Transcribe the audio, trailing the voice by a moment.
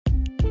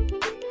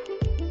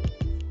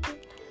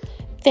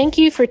Thank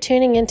you for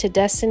tuning into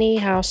Destiny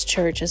House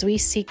Church as we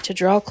seek to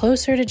draw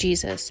closer to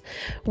Jesus.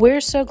 We're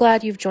so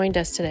glad you've joined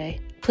us today.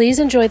 Please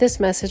enjoy this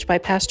message by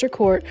Pastor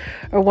Court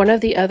or one of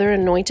the other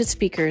anointed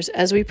speakers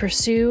as we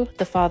pursue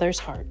the Father's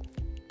heart.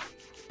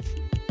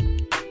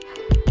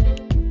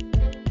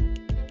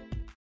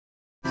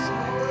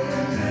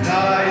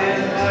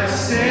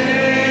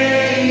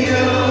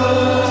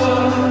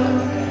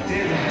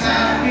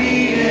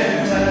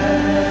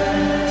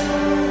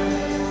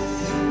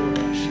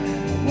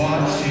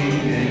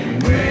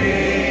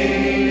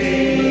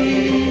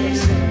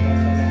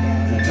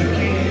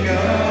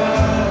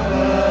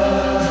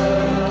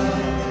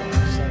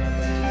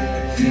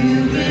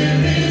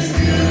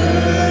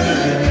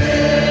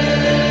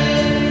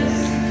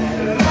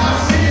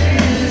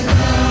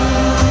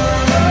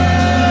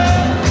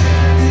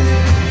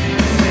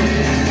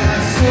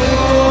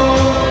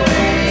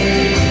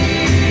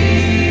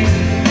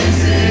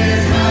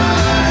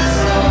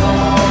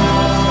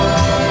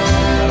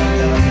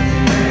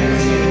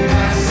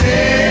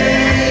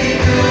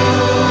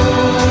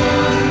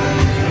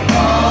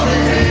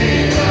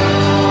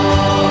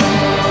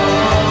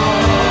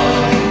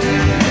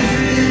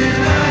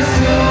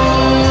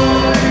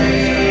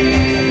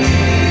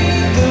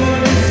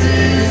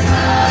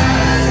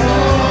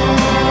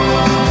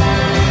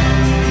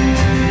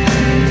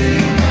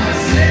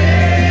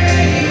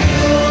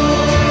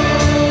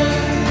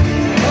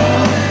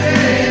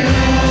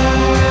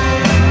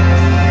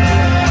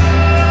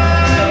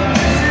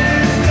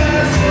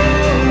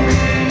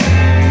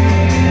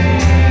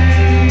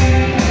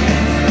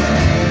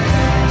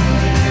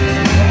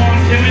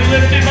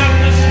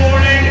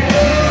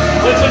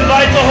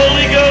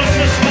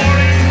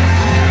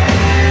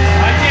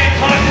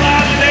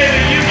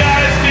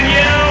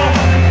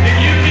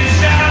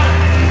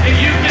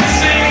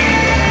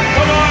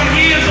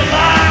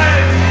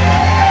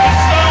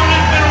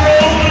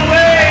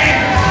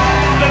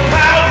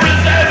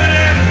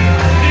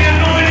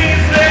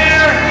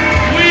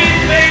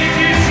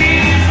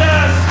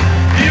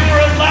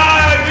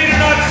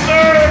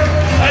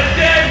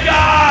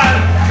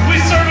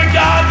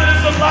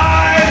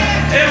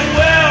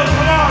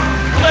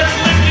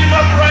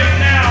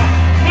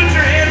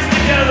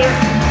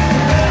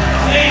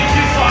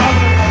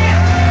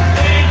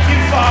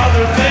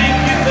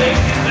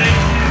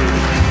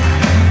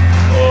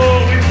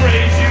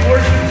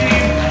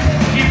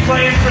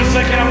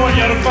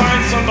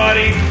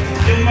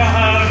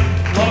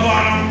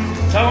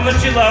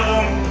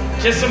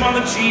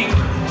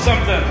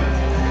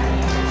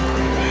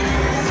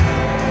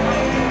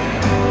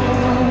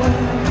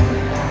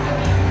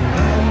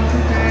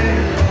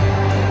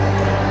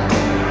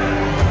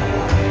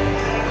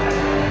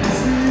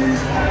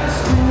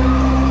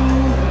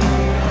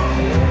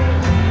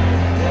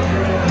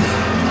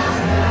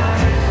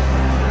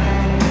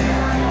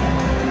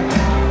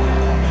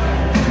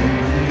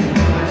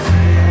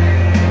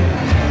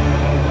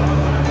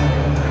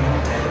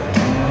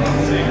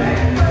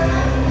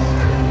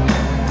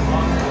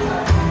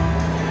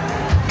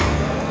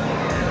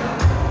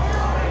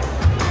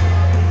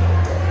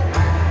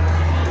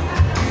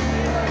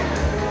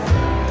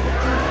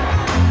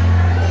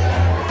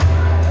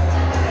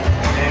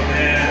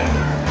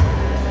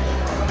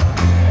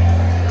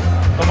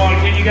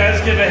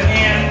 Give a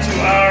hand to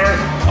our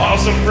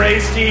awesome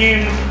praise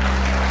team.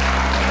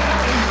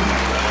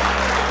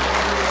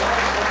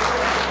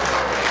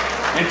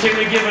 And can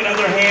we give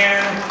another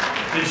hand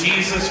to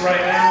Jesus right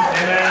now?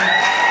 Amen.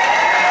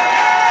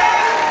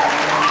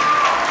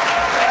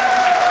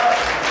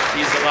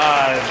 He's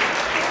alive.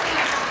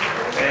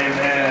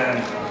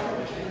 Amen.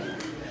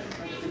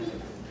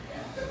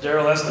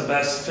 Daryl, that's the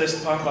best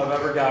fist pump I've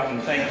ever gotten.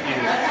 Thank you.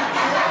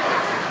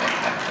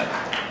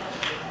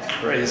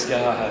 Praise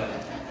God.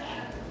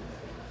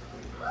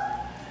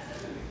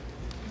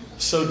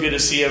 So good to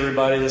see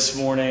everybody this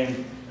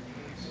morning.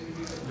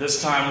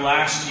 This time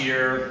last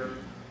year,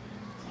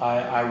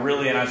 I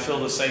really, and I feel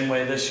the same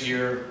way this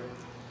year,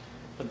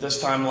 but this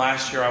time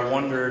last year I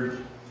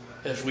wondered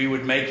if we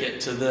would make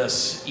it to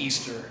this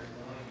Easter.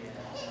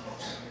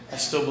 I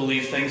still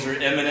believe things are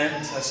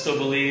imminent. I still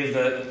believe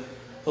that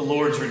the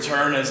Lord's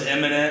return is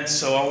imminent.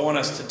 So I want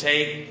us to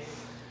take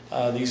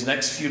these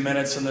next few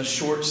minutes in this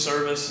short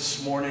service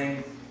this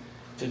morning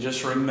to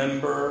just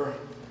remember,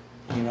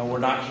 you know, we're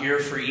not here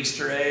for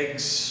Easter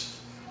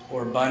eggs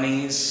or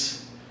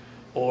bunnies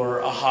or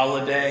a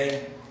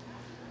holiday,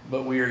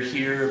 but we are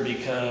here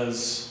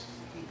because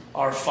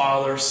our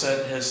Father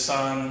sent His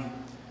Son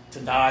to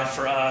die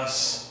for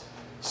us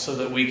so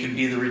that we could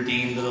be the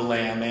redeemed of the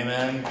Lamb.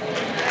 Amen.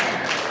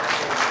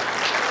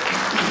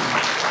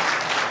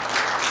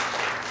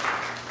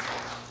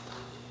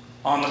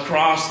 On the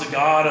cross, the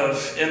God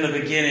of in the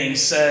beginning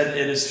said,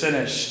 "It is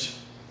finished."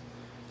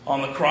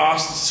 On the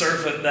cross, the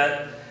serpent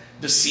that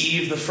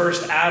deceived the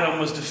first Adam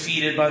was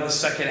defeated by the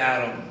second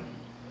Adam.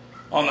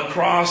 On the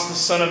cross, the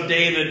Son of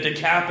David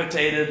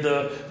decapitated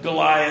the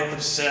Goliath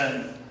of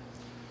sin.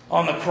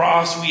 On the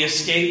cross, we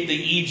escaped the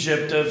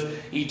Egypt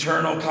of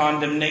eternal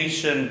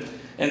condemnation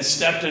and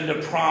stepped into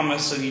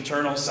promise of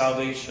eternal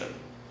salvation.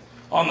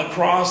 On the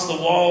cross,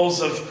 the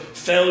walls of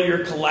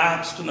failure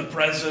collapsed in the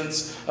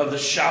presence of the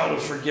shout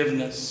of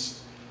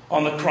forgiveness.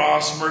 On the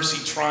cross,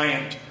 mercy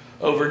triumphed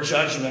over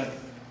judgment.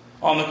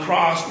 On the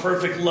cross,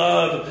 perfect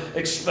love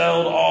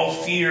expelled all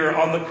fear.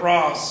 On the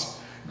cross,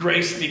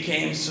 grace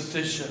became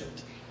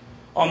sufficient.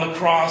 On the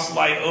cross,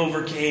 light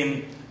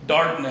overcame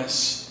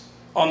darkness.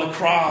 On the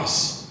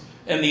cross,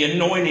 and the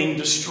anointing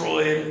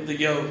destroyed the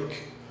yoke.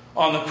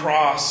 On the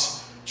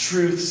cross,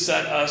 truth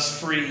set us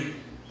free.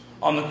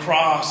 On the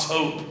cross,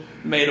 hope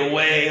made a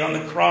way. On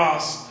the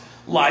cross,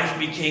 life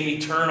became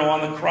eternal.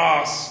 On the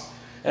cross,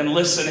 and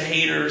listen,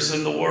 haters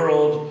in the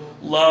world,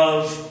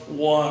 love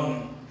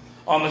won.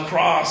 On the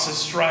cross, his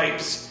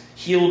stripes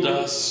healed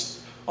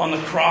us. On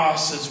the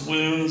cross, his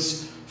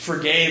wounds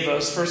forgave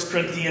us. 1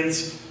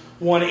 Corinthians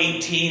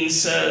 1:18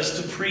 says,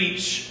 to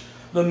preach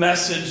the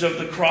message of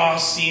the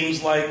cross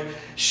seems like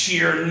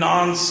sheer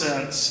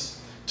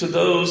nonsense to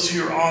those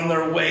who are on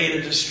their way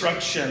to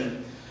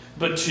destruction.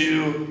 But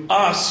to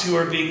us who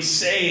are being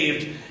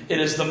saved, it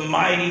is the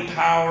mighty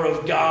power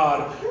of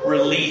God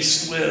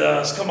released with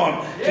us. Come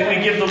on, can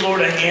we give the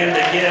Lord a hand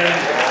again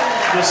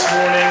this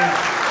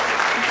morning?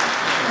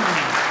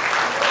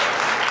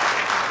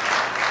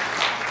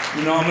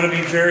 You know, I'm going to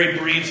be very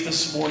brief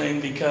this morning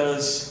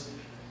because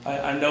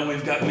I know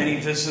we've got many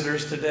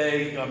visitors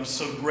today. I'm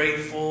so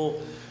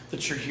grateful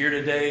that you're here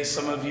today.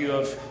 Some of you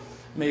have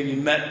maybe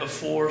met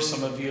before.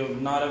 Some of you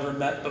have not ever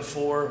met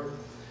before.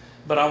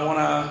 But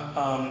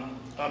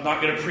I'm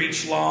not going to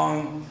preach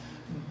long,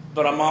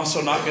 but I'm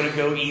also not going to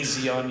go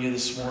easy on you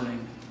this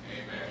morning.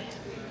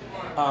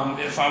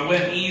 If I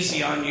went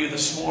easy on you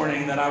this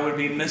morning, then I would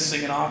be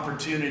missing an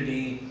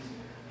opportunity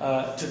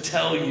to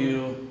tell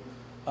you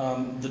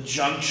the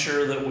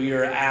juncture that we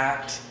are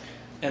at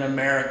in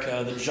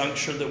America, the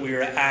juncture that we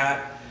are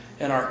at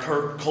in our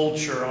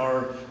culture,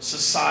 our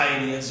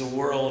society as a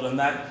world. And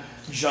that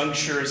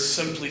juncture is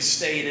simply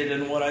stated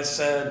in what I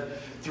said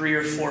 3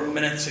 or 4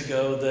 minutes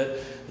ago, that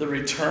the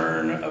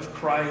return of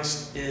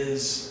Christ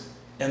is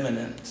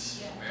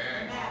imminent.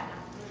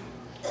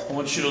 I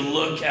want you to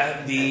look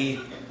at the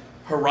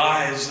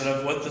horizon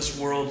of what this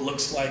world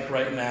looks like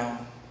right now.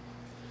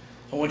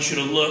 I want you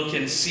to look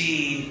and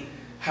see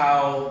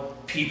how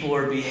people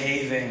are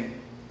behaving,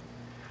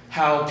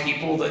 how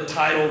people that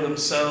title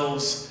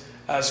themselves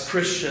as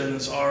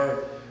Christians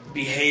are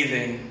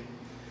behaving,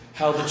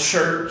 how the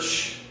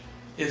church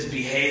is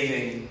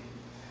behaving.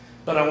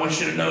 But I want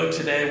you to know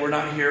today, we're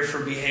not here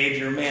for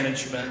behavior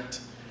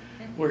management.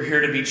 We're here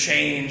to be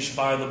changed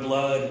by the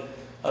blood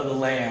of the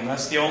Lamb.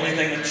 That's the only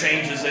thing that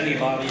changes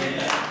anybody.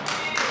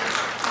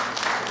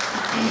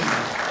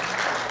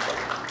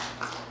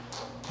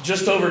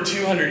 Just over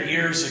 200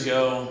 years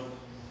ago,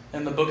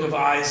 in the book of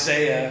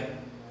Isaiah,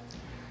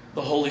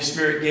 the Holy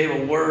Spirit gave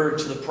a word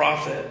to the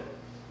prophet.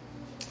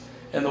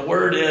 And the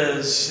word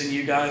is, and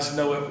you guys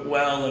know it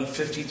well, in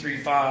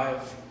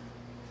 53:5.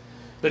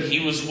 But he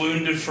was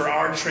wounded for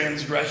our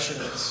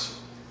transgressions.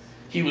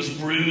 He was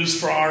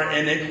bruised for our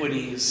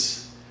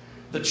iniquities.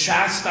 The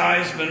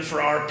chastisement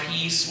for our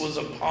peace was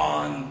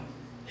upon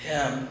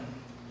him.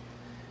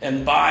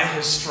 And by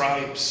his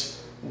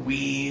stripes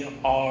we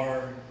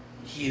are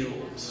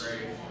healed.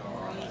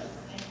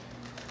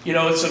 You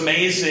know, it's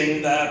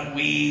amazing that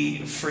we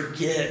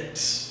forget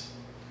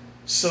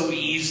so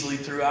easily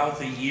throughout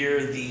the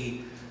year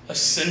the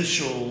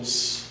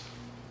essentials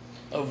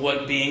of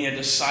what being a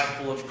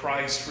disciple of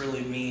Christ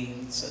really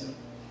means. And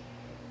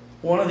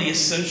one of the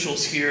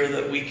essentials here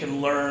that we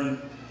can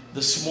learn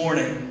this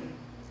morning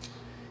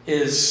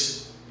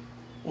is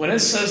when it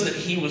says that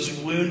he was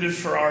wounded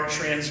for our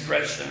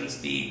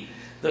transgressions, the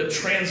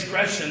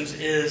transgressions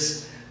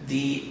is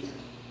the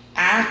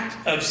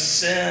act of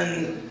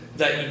sin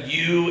that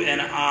you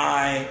and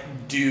I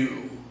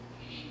do.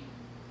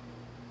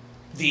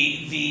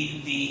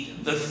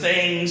 The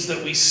things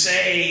that we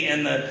say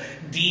and the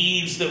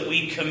deeds that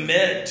we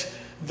commit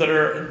that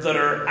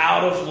are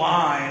out of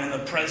line in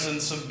the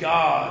presence of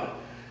God.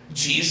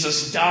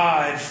 Jesus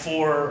died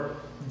for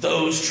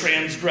those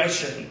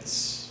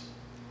transgressions.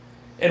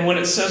 And when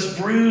it says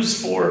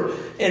bruised for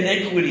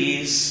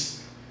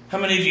iniquities, how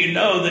many of you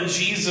know that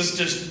Jesus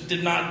just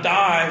did not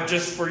die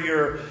just for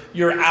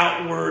your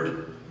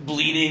outward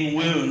bleeding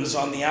wounds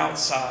on the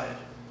outside?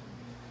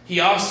 He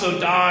also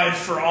died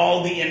for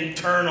all the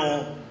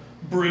internal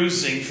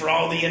bruising, for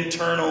all the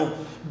internal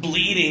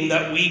bleeding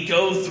that we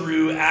go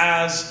through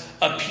as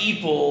a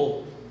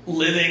people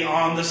living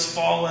on this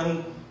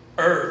fallen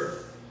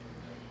earth.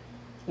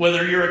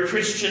 Whether you're a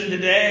Christian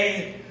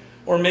today,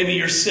 or maybe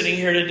you're sitting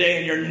here today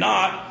and you're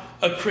not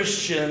a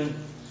Christian,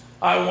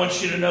 I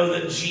want you to know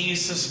that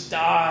Jesus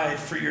died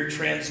for your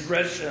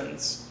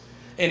transgressions,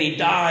 and he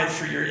died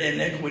for your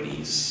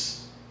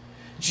iniquities.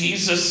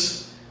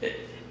 Jesus,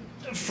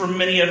 for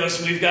many of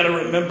us, we've got to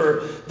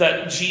remember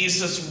that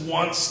Jesus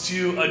wants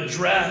to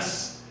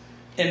address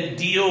and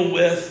deal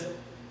with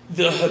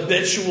the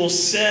habitual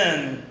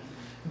sin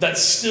that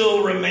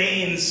still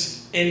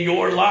remains in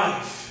your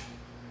life,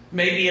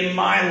 maybe in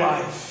my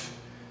life,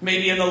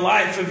 maybe in the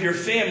life of your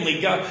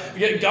family.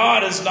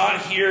 God is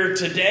not here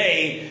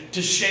today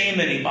to shame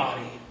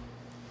anybody.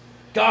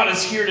 God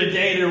is here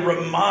today to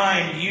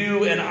remind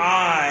you and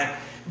I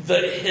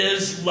that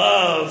His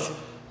love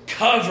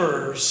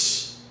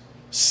covers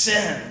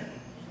sin.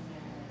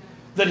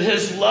 That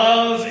His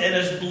love and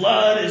His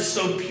blood is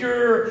so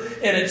pure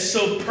and it's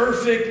so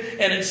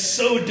perfect and it's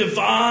so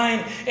divine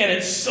and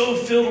it's so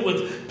filled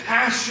with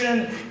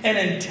passion and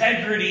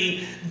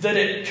integrity that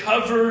it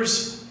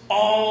covers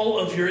all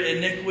of your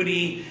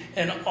iniquity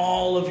and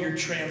all of your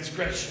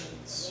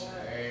transgressions.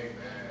 Amen.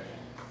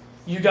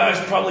 You guys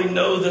probably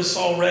know this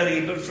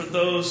already, but for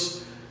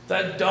those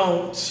that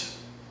don't,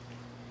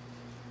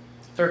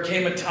 there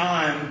came a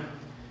time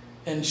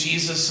in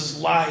Jesus'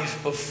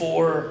 life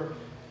before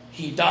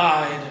He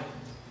died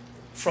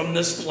from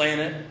this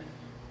planet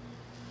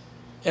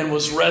and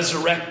was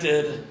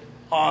resurrected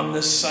on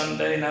this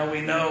Sunday. Now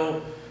we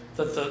know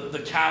that the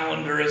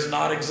calendar is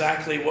not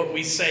exactly what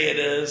we say it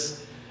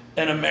is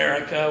in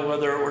America,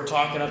 whether we're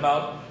talking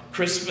about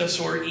Christmas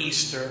or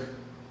Easter.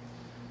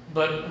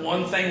 But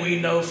one thing we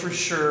know for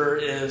sure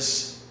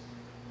is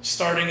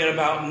starting at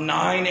about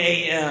 9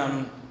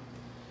 a.m.,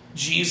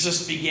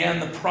 Jesus began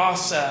the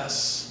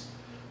process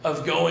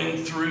of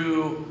going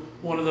through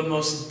one of the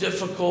most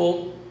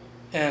difficult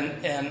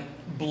and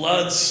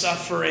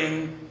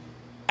blood-suffering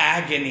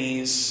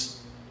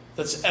agonies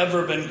that's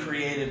ever been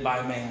created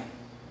by man.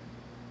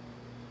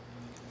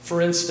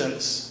 For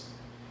instance,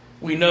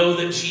 we know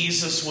that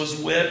Jesus was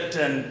whipped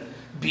and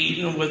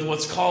beaten with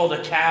what's called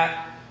a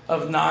cat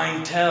of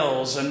nine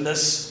tails. And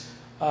this,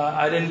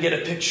 I didn't get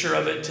a picture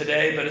of it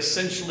today, but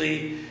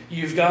essentially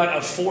you've got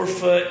a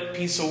 4-foot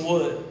piece of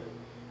wood.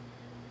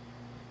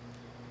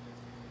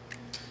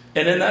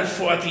 And in that,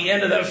 at the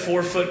end of that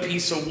 4-foot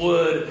piece of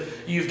wood,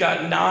 you've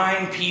got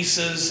 9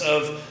 pieces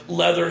of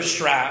leather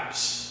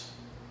straps.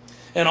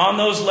 And on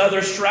those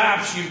leather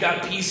straps, you've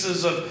got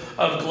pieces of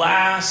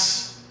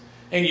glass,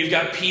 and you've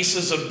got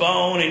pieces of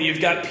bone, and you've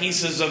got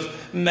pieces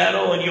of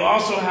metal, and you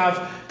also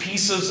have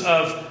pieces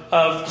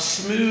of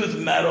smooth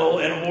metal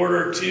in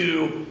order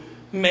to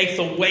make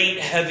the weight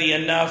heavy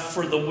enough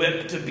for the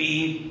whip to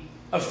be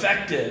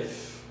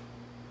effective.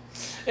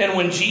 And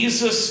when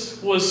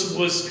Jesus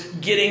was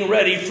getting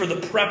ready for the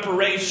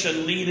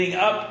preparation leading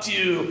up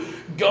to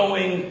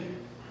going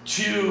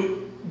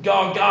to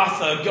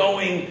Golgotha,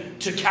 going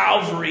to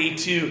Calvary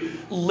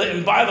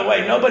and by the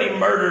way, nobody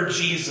murdered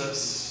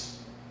Jesus.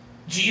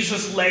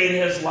 Jesus laid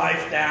His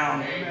life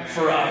down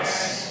for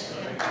us.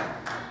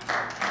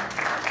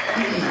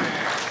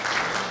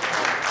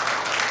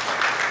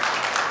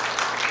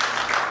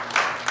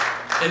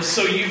 And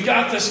so you've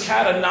got this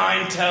cat of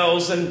 9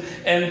 tails, and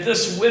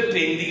this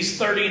whipping, these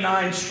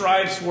 39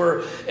 stripes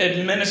were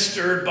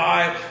administered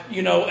by,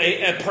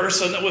 a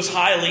person that was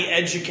highly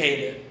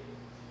educated.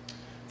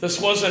 This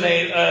wasn't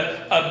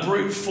a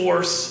brute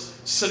force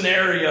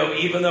scenario,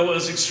 even though it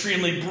was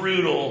extremely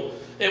brutal.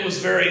 It was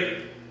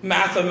very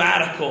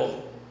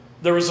mathematical.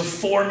 There was a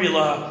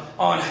formula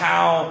on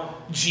how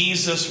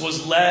Jesus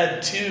was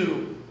led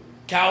to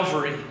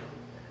Calvary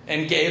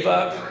and gave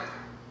up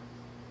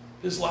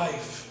His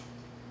life.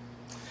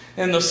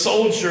 And the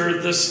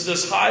soldier,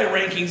 this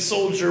high-ranking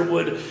soldier,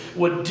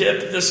 would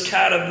dip this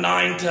cat of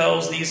 9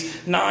 tails,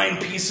 these 9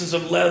 pieces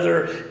of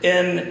leather,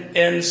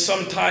 in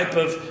some type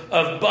of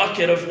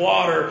bucket of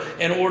water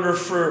in order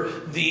for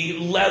the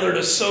leather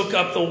to soak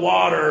up the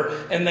water.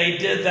 And they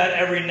did that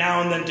every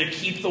now and then to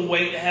keep the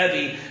weight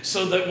heavy,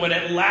 so that when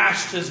it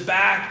lashed his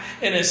back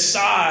and his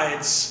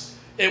sides,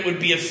 it would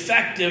be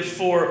effective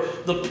for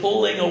the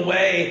pulling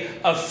away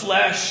of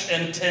flesh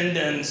and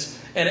tendons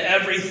and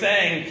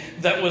everything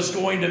that was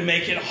going to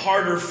make it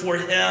harder for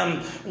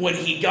him when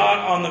he got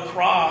on the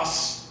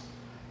cross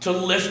to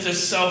lift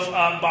himself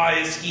up by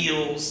his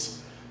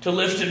heels, to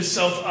lift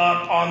himself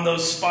up on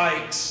those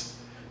spikes,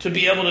 to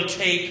be able to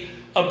take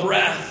a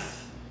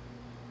breath.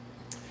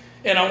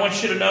 And I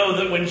want you to know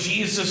that when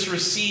Jesus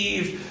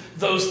received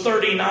those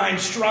 39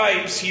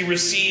 stripes, He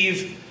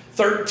received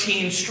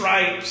 13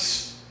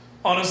 stripes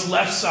on His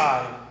left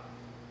side.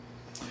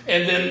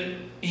 And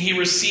then He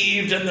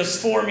received in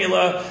this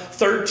formula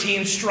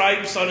 13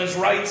 stripes on His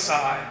right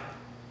side.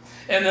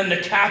 And then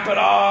to cap it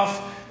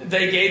off,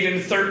 they gave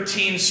Him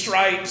 13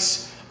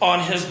 stripes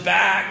on His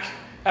back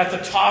at the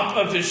top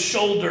of His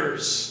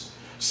shoulders,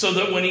 so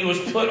that when He was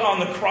put on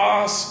the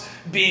cross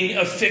being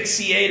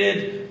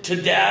asphyxiated to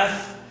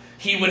death,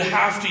 He would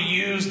have to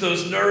use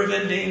those nerve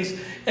endings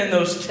and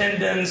those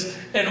tendons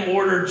in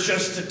order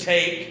just to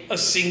take a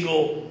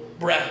single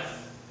breath.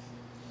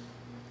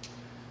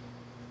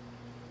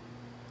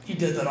 He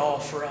did that all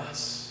for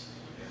us.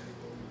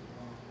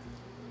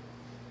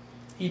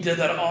 He did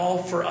that all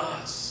for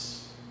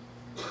us.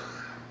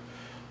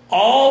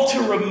 All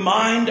to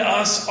remind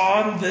us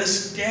on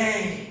this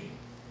day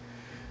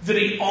that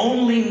He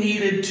only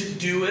needed to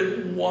do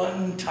it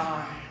one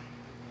time.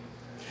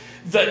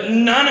 That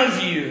none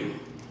of you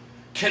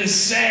can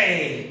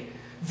say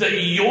that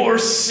your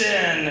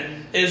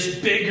sin is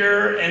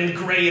bigger and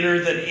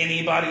greater than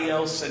anybody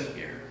else in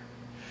here.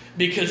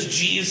 because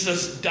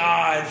Jesus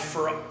died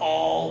for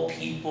all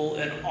people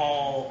and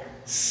all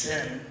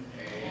sin.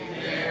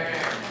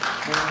 Amen.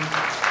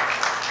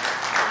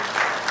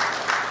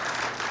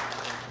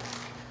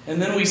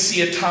 And then we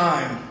see a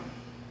time,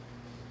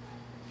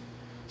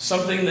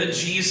 something that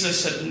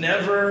Jesus had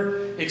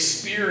never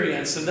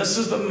experienced. And this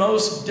is the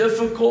most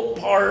difficult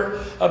part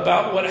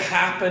about what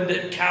happened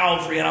at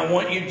Calvary. And I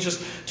want you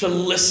just to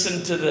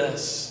listen to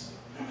this.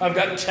 I've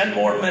got 10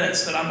 more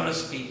minutes that I'm going to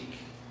speak.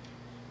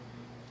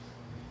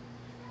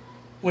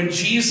 When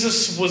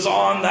Jesus was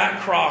on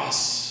that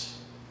cross,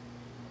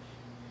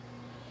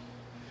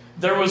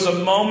 there was a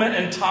moment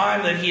in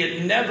time that he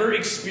had never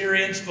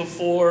experienced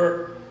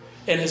before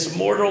in his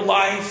mortal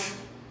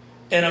life,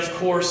 and of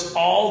course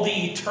all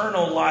the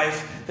eternal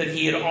life that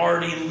he had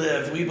already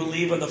lived. We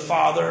believe in the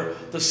Father,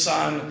 the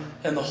Son,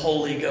 and the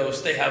Holy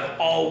Ghost. They have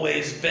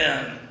always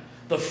been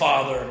the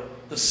Father,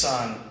 the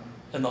Son,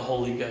 and the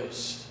Holy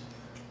Ghost.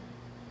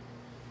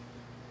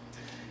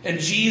 And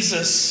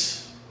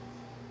Jesus,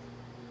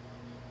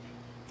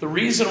 the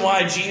reason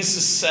why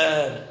Jesus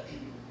said,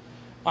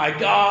 my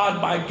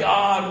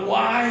God,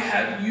 why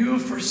have you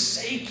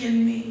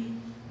forsaken me?"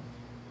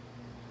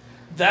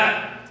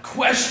 That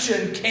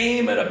question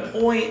came at a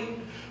point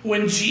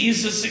when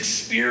Jesus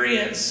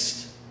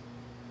experienced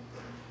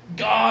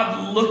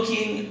God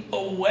looking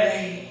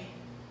away.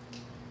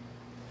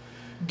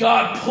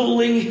 God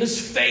pulling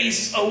his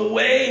face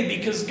away,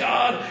 because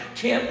God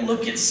can't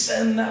look at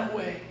sin that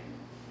way.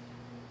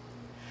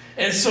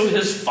 And so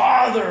his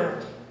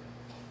Father,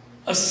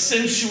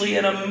 essentially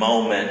in a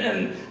moment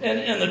and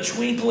in the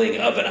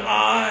twinkling of an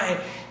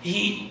eye,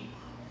 he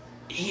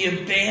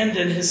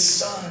abandoned his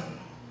Son.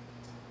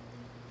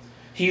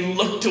 He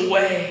looked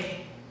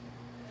away,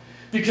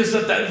 because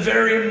at that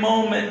very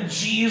moment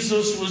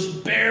Jesus was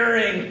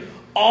bearing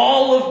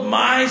all of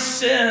my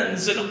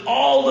sins and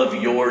all of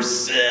your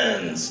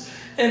sins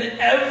and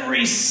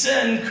every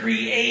sin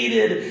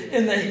created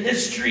in the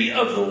history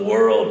of the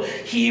world.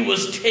 He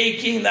was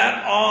taking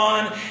that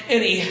on,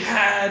 and he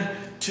had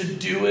to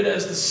do it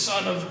as the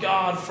Son of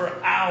God for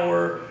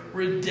our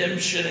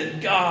redemption,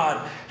 and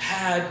God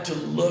had to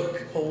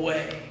look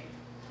away.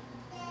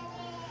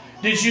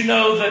 Did you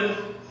know that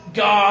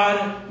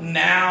God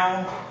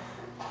now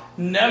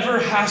never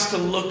has to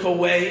look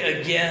away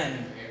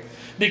again?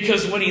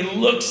 Because when he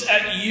looks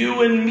at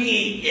you and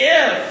me,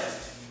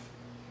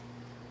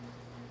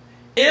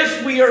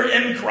 if we are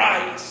in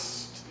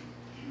Christ,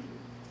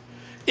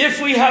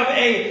 if we have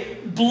a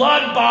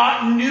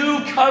blood-bought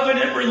new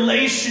covenant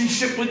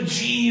relationship with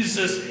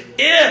Jesus,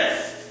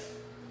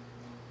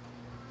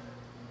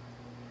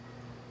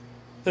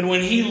 then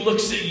when he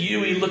looks at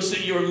you, he looks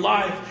at your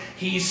life,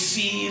 he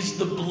sees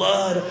the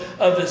blood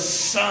of his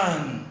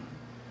Son,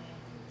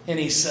 and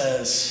he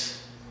says,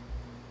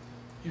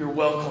 you're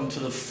welcome to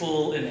the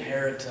full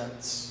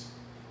inheritance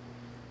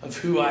of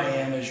who I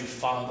am as your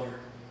Father.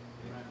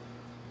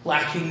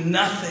 Lacking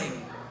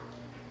nothing.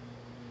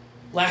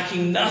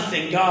 Lacking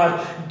nothing.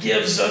 God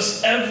gives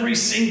us every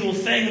single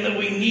thing that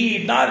we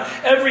need. Not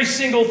every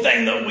single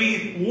thing that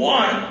we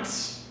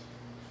want,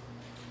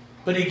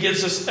 but he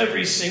gives us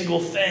every single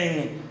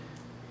thing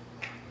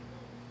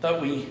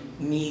that we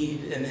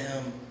need in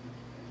him.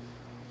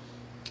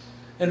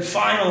 And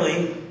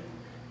finally,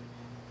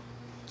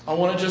 I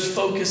want to just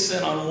focus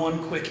in on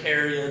one quick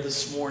area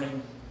this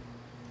morning.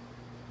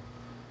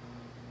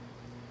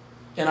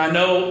 And I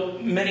know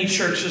many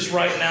churches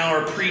right now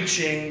are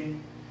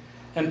preaching,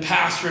 and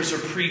pastors are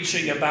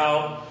preaching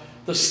about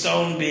the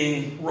stone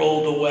being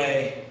rolled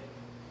away.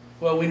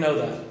 Well, we know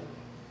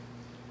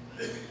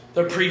that.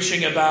 They're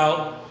preaching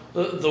about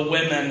the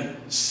women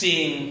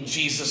seeing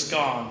Jesus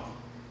gone.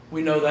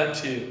 We know that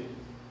too.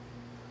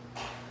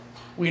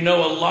 We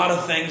know a lot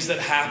of things that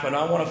happen.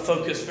 I want to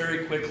focus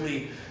very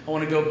quickly. I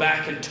want to go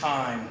back in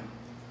time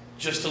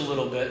just a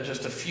little bit,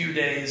 just a few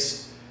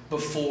days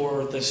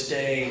before this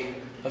day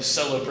of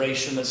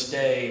celebration, this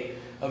day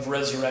of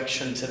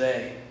resurrection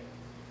today.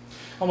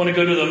 I want to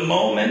go to the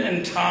moment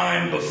in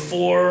time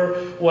before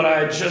what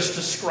I just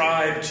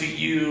described to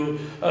you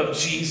of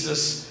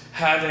Jesus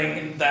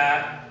having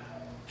that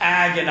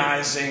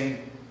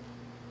agonizing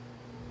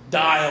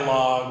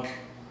dialogue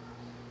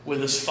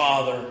with his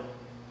Father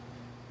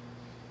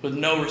with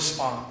no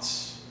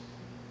response.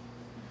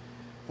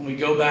 When we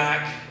go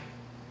back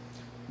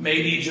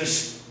maybe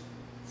just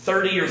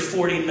 30 or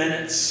 40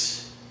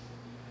 minutes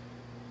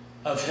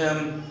of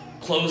him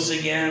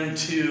closing in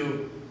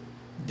to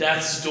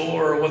death's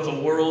door, what the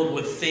world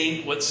would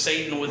think, what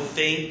Satan would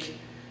think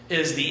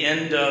is the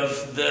end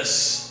of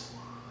this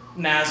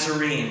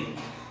Nazarene.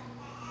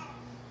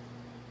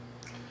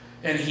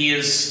 And he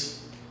is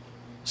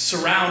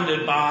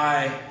surrounded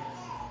by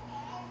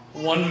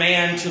one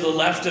man to the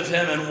left of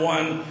him and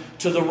one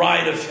to the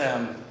right of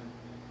him.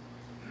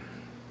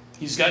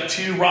 He's got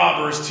two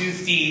robbers, two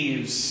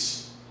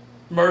thieves,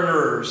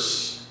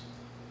 murderers.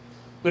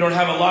 We don't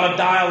have a lot of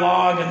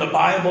dialogue in the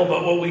Bible,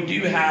 but what we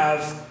do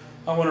have,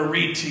 I want to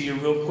read to you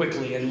real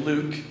quickly in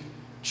Luke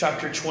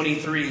chapter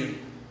 23,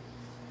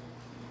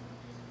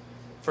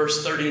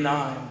 verse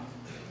 39.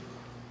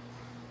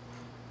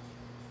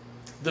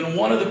 Then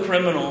one of the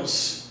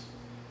criminals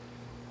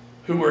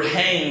who were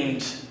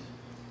hanged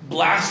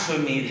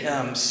blasphemed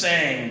him,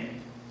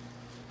 saying,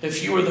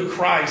 "If you are the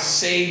Christ,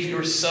 save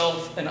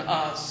yourself and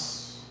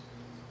us."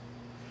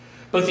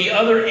 But the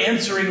other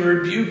answering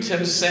rebuked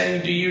him,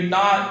 saying, "Do you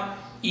not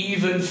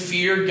even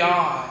fear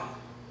God,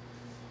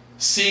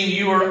 seeing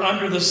you are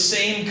under the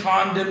same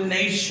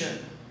condemnation?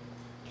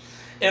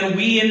 And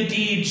we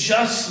indeed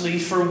justly,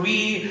 for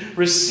we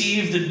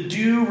receive the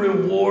due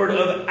reward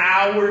of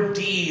our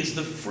deeds,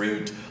 the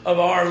fruit of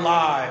our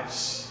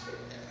lives.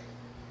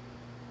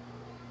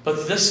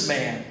 But this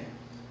man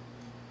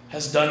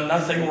has done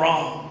nothing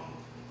wrong."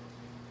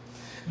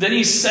 Then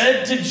he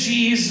said to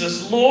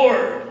Jesus,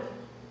 "Lord,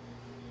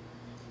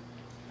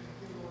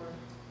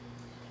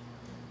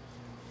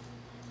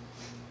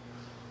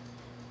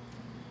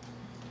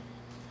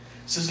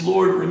 says,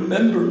 Lord,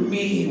 remember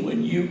me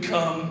when you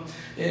come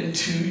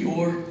into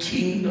your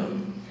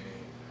kingdom."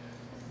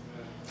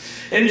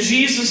 And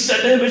Jesus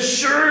said to him,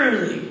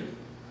 "Surely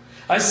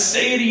I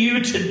say to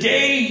you,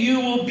 today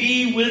you will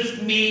be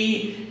with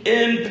me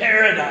in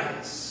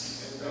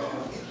paradise."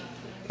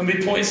 Let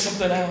me point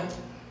something out.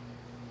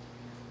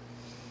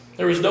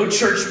 There was no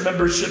church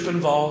membership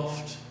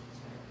involved.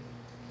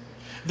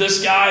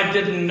 This guy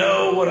didn't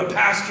know what a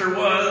pastor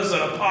was, an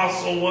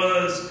apostle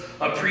was,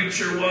 a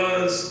preacher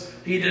was.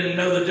 He didn't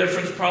know the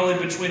difference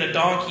probably between a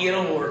donkey and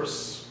a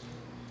horse.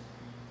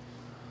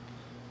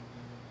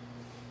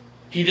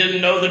 He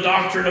didn't know the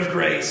doctrine of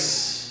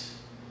grace.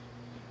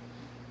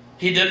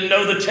 He didn't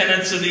know the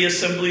tenets of the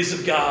Assemblies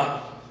of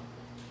God.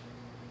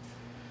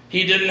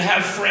 He didn't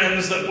have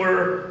friends that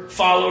were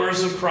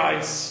followers of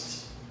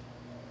Christ.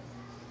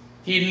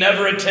 He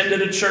never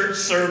attended a church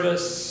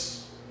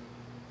service.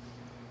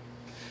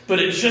 But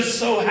it just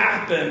so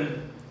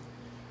happened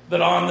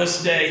that on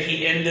this day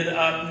he ended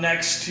up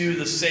next to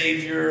the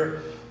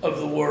Savior of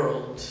the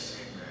world.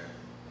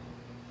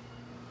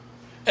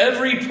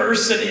 Every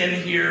person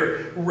in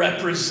here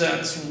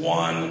represents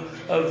one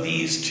of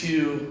these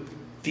two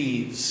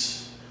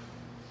thieves.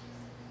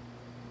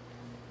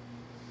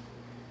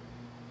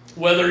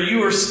 Whether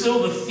you are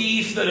still the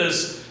thief that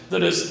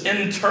is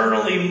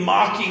internally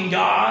mocking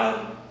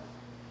God,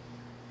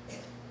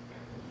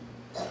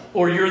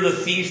 or you're the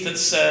thief that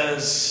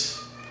says,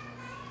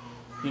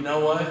 "You know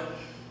what?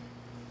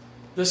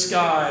 This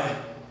guy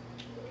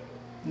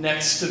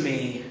next to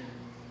me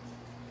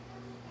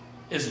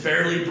is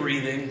barely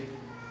breathing.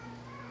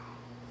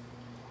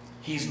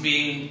 He's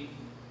being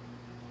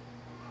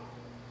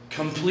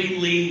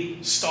completely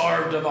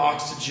starved of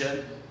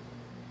oxygen.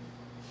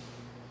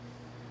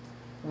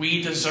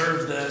 We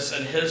deserve this,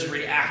 and his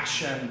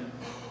reaction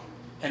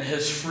and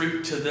his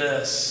fruit to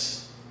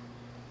this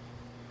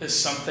is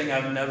something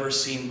I've never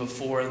seen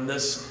before." And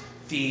this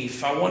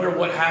thief, I wonder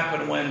what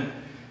happened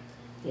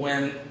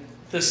when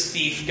this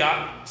thief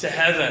got to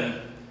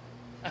heaven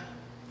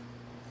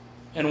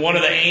and one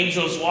of the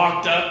angels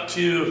walked up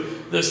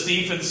to this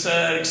thief and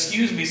said,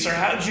 "Excuse me, sir,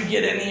 how did you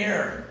get in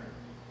here?"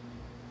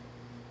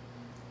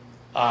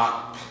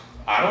 I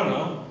don't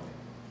know.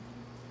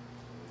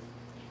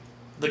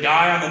 The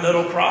guy on the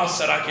middle cross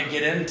said I could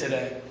get in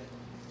today.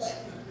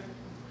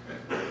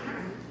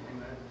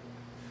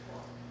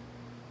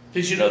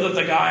 Did you know that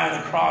the guy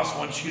on the cross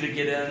wants you to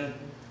get in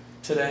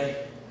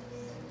today?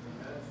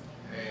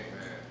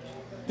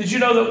 Did you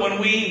know that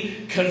when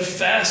we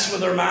confess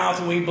with our mouth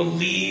and we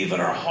believe in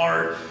our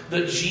heart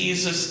that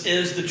Jesus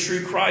is the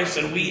true Christ,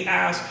 and we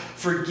ask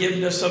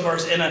forgiveness of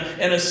ours in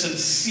a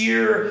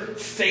sincere,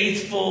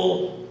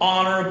 faithful,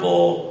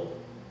 honorable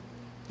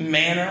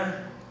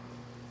manner,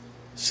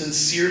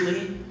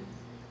 sincerely,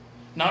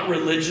 not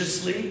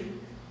religiously?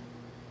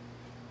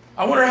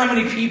 I wonder how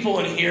many people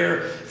in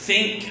here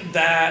think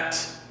that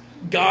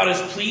God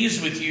is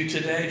pleased with you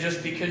today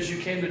just because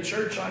you came to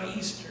church on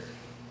Easter.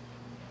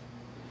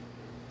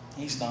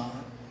 He's not.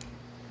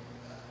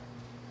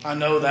 I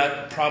know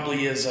that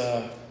probably is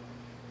a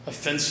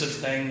offensive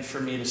thing for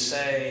me to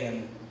say,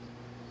 and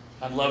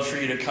I'd love for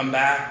you to come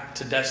back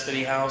to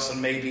Destiny House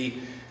and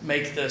maybe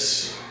make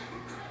this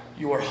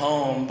your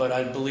home, but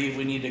I believe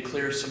we need to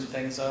clear some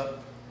things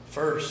up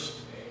first.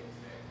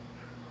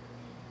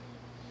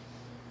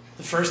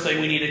 The first thing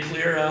we need to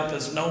clear up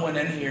is no one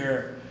in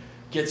here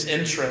gets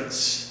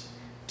entrance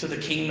to the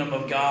kingdom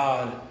of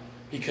God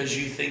because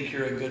you think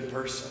you're a good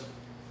person.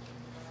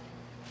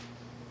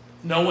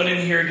 No one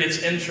in here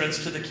gets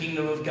entrance to the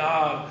kingdom of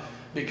God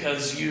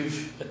because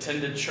you've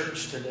attended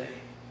church today,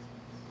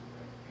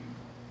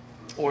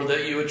 or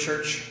that you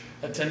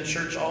attend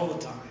church all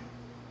the time.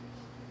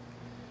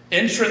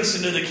 Entrance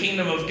into the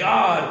kingdom of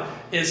God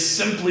is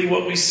simply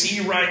what we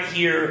see right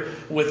here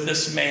with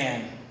this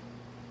man.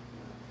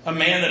 A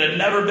man that had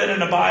never been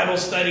in a Bible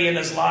study in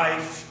his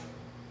life.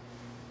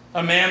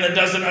 A man that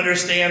doesn't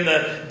understand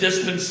the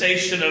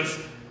dispensation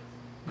of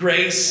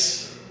grace.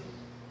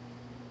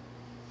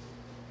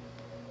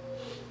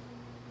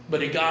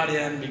 But he got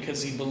in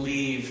because he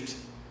believed.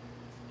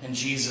 And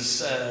Jesus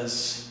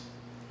says,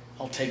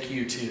 I'll take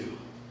you too.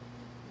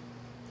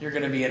 You're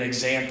going to be an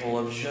example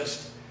of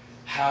just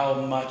how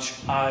much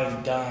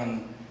I've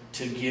done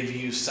to give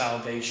you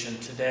salvation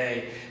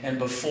today. And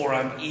before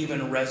I'm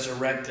even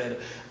resurrected,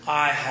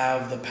 I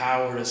have the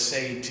power to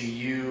say to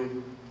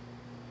you,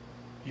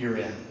 you're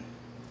in.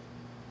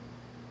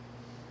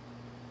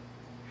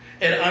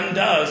 It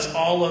undoes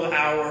all of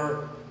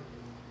our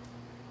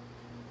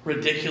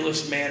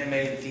ridiculous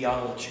man-made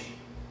theology.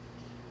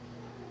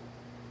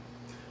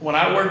 When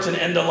I worked in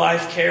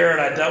end-of-life care and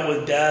I dealt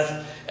with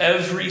death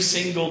every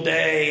single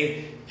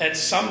day, at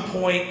some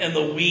point in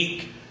the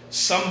week,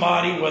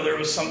 somebody, whether it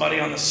was somebody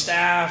on the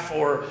staff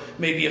or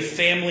maybe a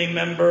family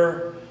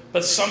member,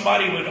 but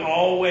somebody would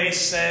always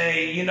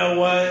say, you know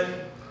what?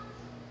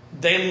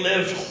 They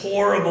lived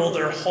horrible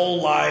their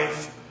whole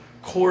life.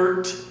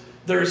 Court,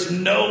 there's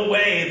no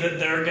way that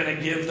they're going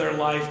to give their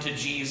life to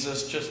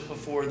Jesus just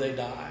before they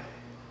die.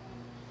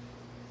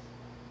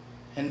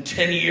 In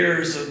 10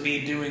 years of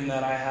me doing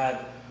that, I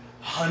had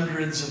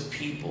hundreds of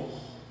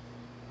people,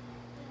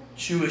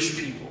 Jewish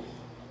people,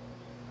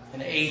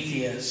 and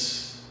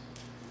atheists,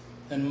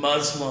 and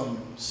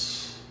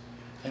Muslims,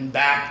 and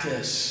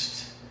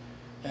Baptists,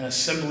 and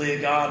Assembly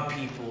of God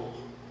people,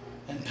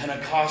 and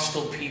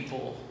Pentecostal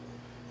people,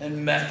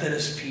 and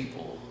Methodist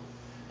people,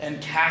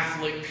 and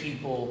Catholic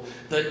people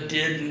that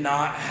did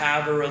not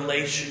have a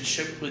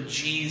relationship with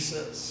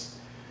Jesus.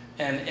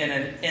 And in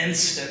an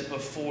instant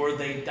before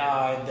they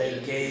died,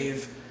 they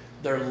gave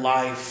their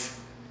life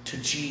to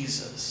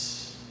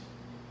Jesus.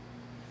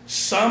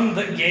 Some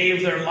that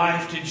gave their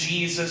life to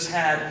Jesus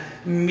had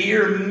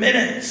mere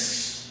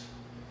minutes.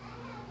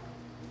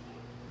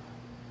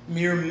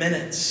 Mere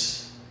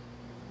minutes.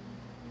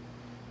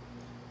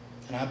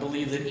 And I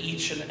believe that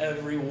each and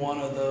every one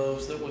of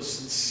those that was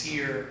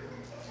sincere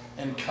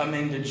in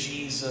coming to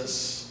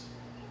Jesus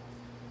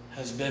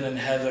has been in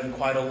heaven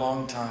quite a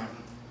long time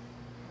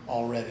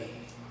already.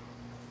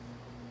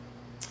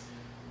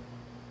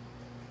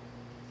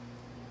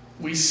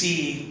 We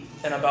see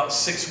in about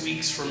 6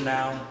 weeks from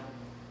now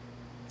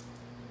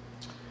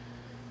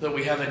that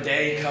we have a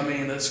day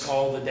coming that's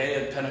called the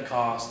Day of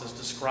Pentecost, that's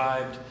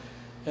described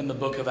in the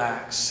book of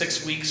Acts.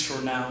 6 weeks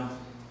from now,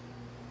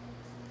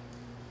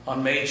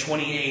 on May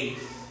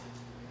 28th,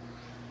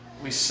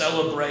 we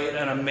celebrate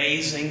an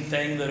amazing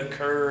thing that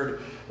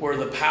occurred where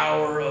the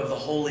power of the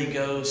Holy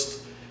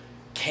Ghost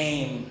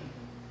came.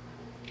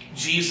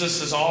 Jesus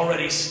has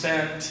already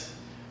spent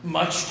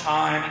much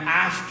time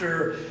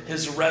after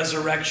his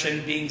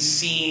resurrection being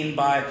seen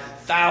by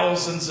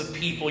thousands of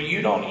people.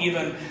 You don't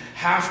even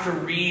have to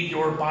read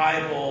your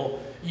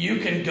Bible. You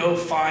can go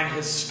find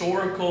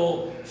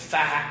historical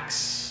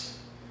facts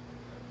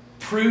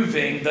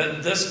proving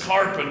that this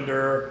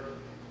carpenter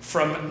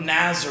from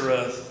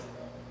Nazareth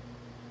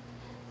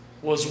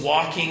was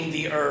walking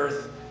the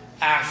earth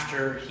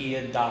after he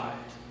had died.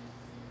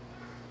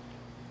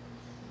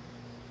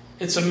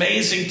 It's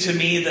amazing to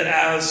me that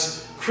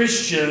as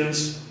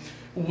Christians,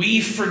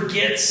 we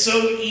forget so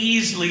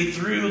easily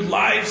through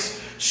life's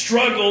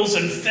struggles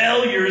and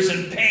failures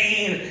and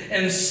pain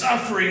and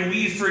suffering.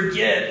 We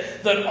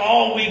forget that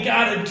all we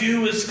got to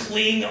do is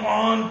cling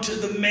on to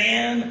the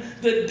man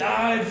that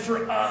died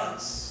for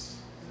us.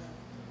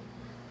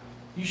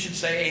 You should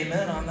say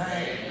amen on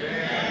that.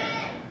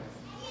 Amen.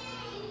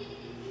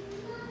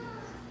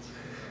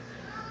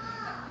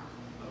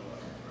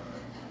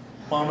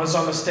 Mama's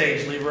on the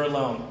stage. Leave her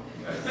alone.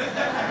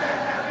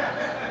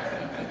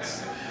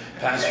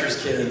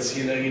 Pastor's kids,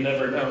 you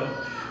never know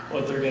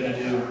what they're going to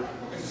do.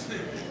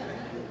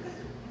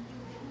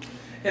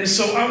 And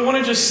so I want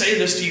to just say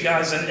this to you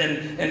guys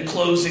in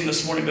closing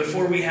this morning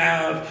before we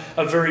have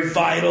a very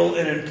vital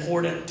and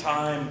important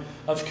time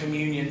of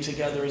communion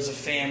together as a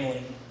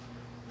family.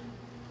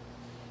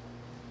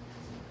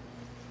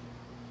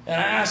 And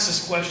I ask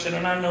this question,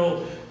 and I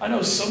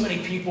know so many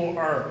people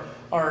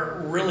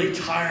are really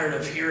tired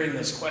of hearing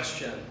this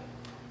question,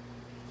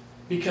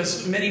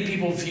 because many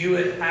people view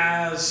it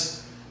as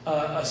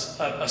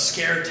a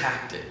scare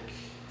tactic.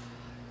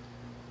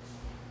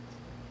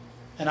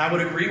 And I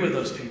would agree with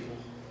those people.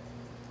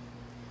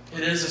 It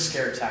is a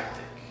scare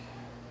tactic.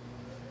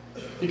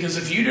 Because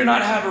if you do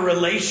not have a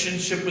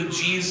relationship with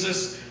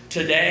Jesus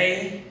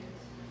today,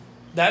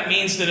 that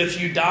means that if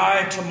you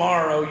die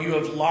tomorrow, you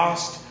have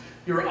lost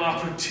your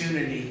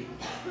opportunity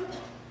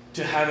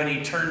to have an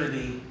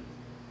eternity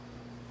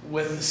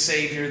with the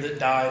Savior that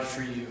died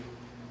for you.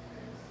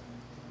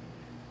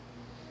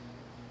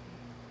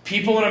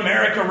 People in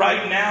America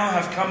right now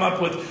have come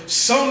up with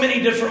so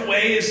many different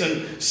ways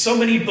and so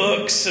many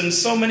books and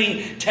so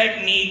many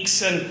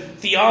techniques and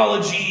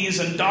theologies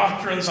and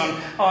doctrines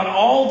on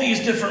all these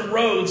different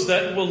roads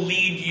that will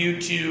lead you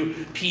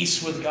to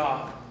peace with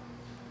God.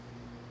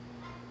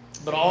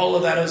 But all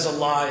of that is a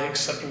lie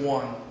except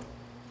one.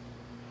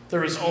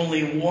 There is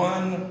only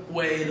one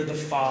way to the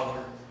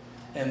Father,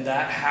 and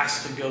that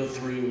has to go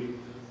through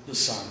the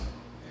Son.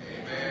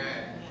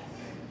 Amen.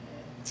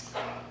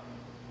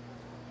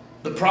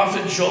 The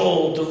prophet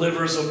Joel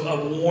delivers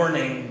a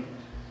warning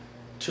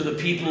to the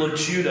people of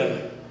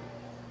Judah.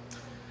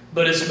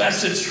 But his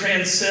message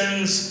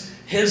transcends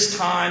his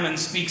time and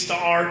speaks to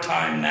our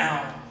time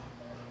now.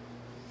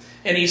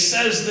 And he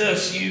says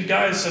this, you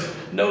guys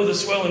have know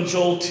this well in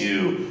Joel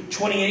 2,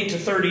 28 to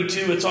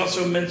 32. It's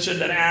also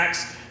mentioned in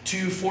Acts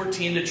 2,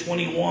 14 to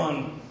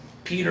 21.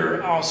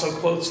 Peter also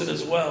quotes it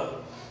as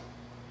well.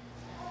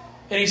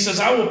 And he says,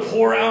 I will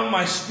pour out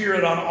my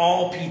Spirit on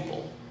all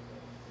people.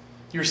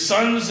 Your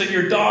sons and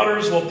your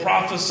daughters will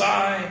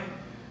prophesy.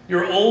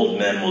 Your old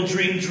men will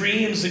dream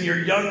dreams, and your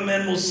young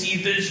men will see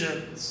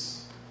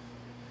visions.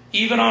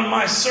 Even on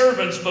my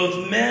servants,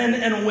 both men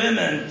and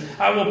women,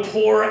 I will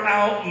pour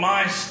out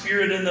my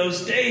Spirit in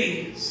those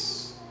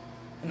days.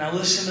 And now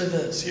listen to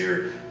this.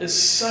 Here is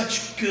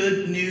such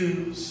good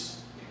news.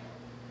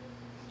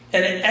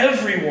 And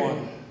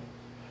everyone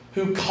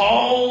who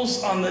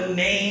calls on the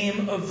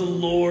name of the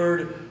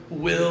Lord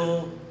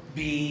will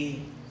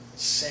be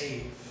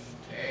saved.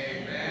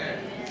 Amen.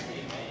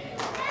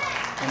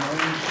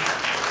 Amen.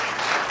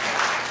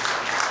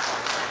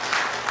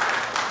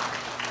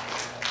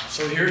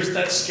 So here's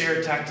that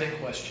scare tactic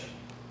question.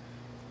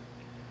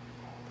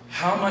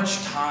 How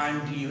much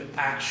time do you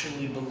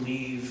actually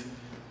believe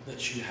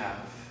that you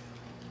have?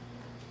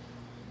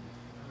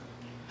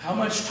 How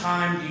much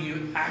time do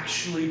you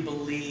actually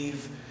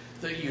believe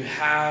that you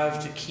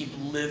have to keep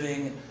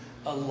living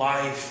a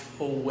life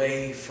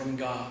away from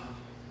God?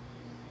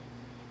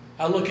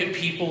 I look at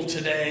people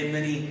today,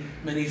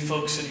 many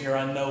folks in here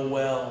I know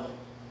well.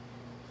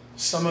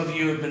 Some of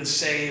you have been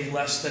saved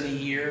less than a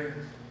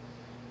year.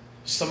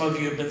 Some of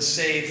you have been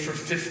saved for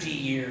 50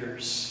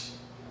 years.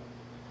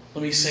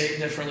 Let me say it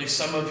differently.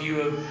 Some of you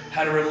have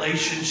had a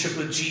relationship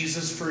with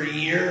Jesus for a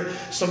year.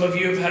 Some of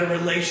you have had a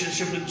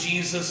relationship with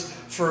Jesus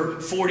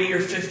for 40 or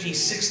 50,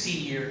 60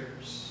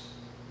 years.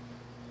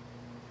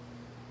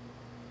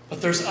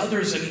 But there's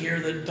others in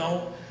here that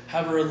don't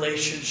have a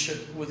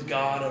relationship with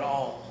God at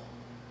all.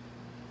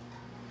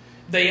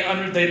 They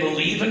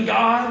believe in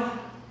God.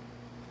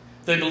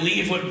 They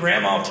believe what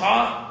Grandma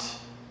taught.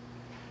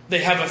 They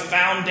have a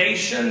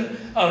foundation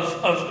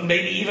of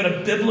maybe even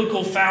a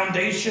biblical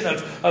foundation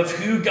of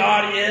who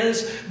God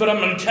is. But I'm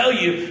going to tell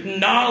you,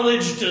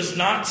 knowledge does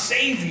not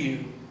save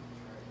you.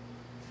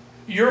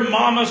 Your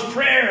mama's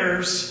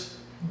prayers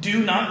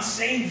do not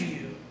save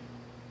you.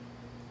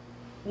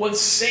 What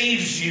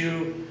saves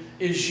you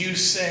is you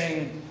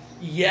saying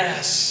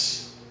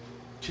yes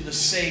to the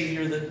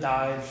Savior that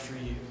died for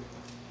you.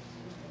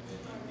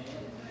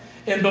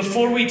 And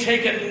before we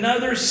take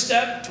another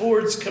step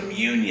towards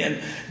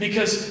communion,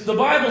 because the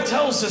Bible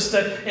tells us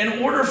that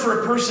in order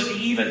for a person to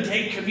even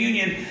take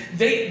communion,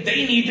 they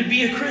need to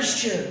be a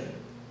Christian.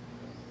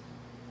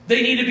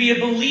 They need to be a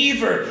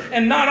believer.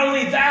 And not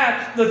only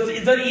that,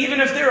 that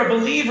even if they're a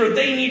believer,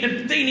 they need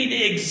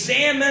to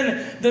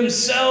examine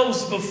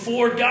themselves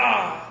before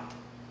God.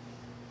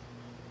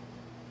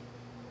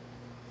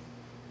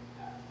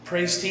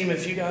 Praise team,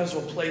 if you guys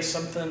will play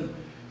something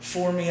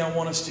for me, I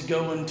want us to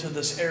go into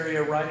this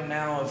area right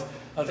now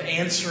of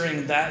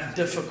answering that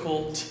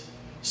difficult,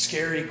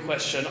 scary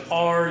question.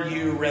 Are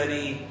you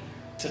ready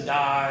to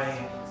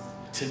die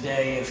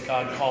today if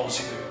God calls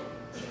you?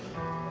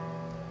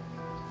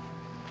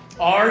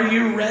 Are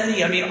you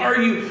ready? I mean, are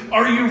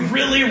you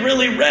really,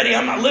 really ready?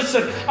 I'm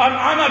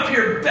up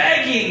here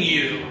begging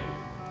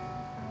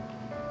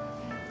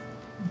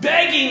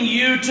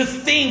you to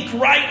think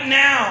right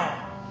now.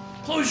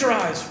 Close your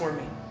eyes for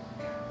me.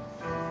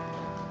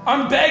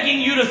 I'm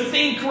begging you to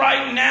think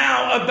right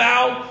now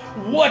about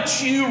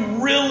what you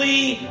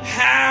really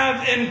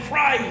have in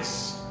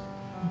Christ.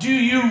 Do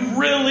you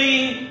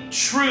really,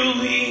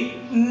 truly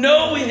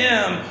know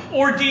Him?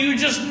 Or do you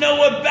just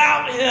know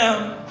about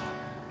Him?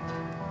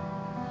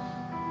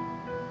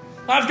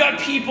 I've got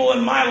people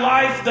in my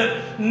life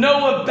that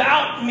know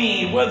about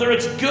me, whether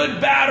it's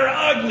good, bad, or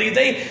ugly.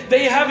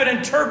 They have an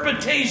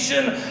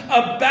interpretation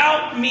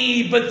about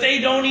me, but they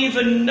don't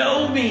even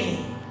know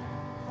me.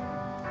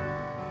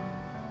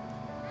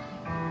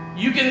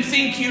 You can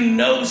think you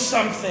know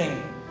something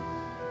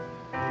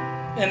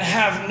and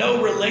have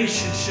no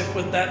relationship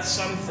with that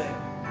something,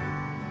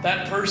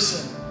 that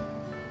person.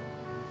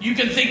 You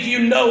can think you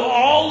know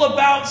all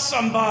about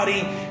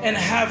somebody and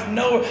have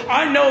no...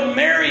 I know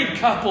married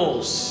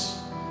couples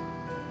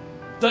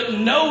that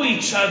know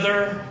each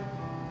other,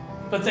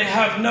 but they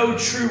have no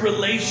true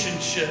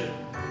relationship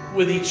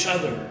with each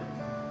other.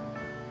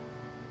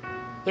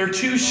 They're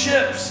two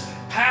ships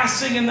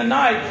passing in the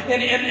night.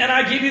 And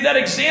I give you that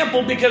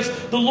example because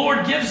the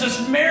Lord gives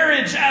us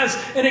marriage as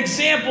an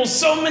example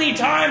so many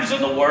times in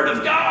the Word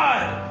of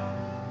God.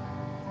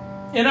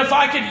 And if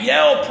I could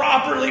yell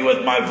properly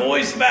with my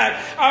voice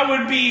back, I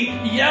would be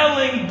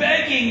yelling,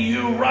 begging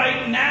you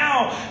right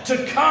now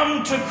to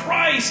come to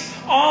Christ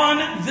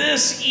on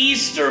this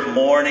Easter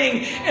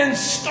morning and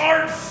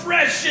start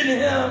fresh in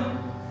Him.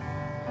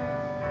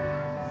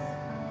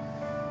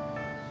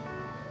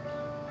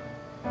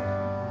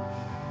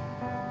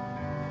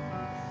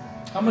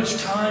 How much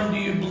time do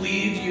you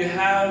believe you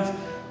have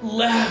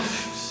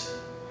left?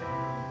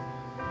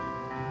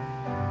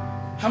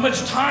 How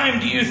much time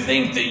do you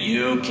think that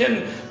you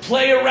can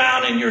play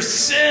around in your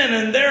sin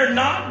and there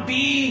not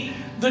be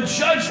the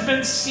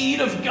judgment seat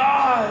of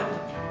God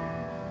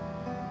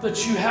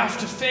that you have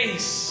to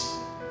face?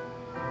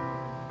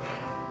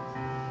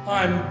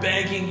 I'm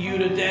begging you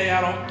today,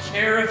 I don't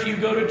care if you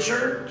go to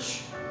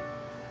church.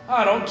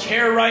 I don't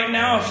care right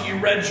now if you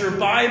read your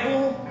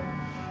Bible.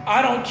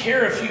 I don't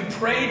care if you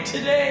prayed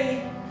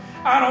today.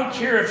 I don't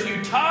care if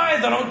you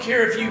tithe. I don't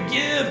care if you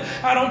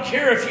give. I don't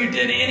care if you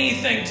did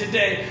anything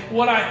today.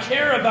 What I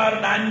care about,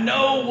 and I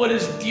know what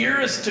is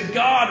dearest to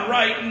God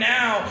right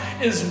now,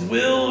 is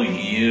will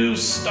you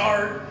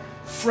start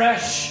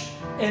fresh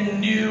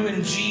and new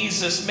in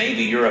Jesus?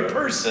 Maybe you're a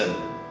person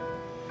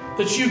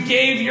that you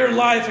gave your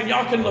life, and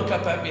y'all can look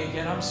up at me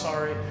again. I'm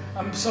sorry.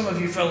 Some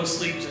of you fell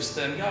asleep just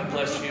then. God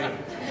bless you.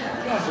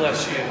 God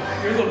bless you.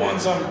 You're the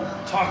ones I'm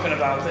talking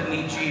about that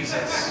need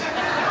Jesus.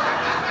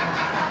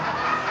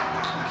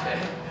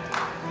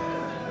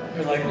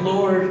 You're like,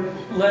 Lord,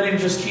 let him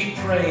just keep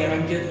praying.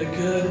 I'm getting a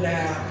good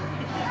nap.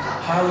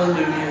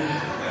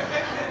 Hallelujah.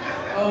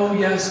 Oh,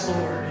 yes,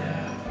 Lord.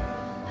 Yeah.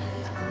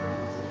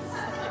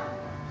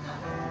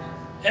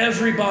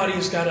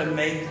 Everybody's got to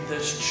make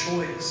this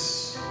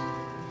choice.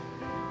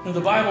 Now,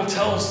 the Bible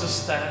tells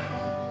us that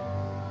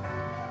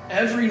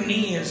every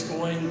knee is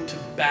going to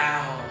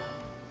bow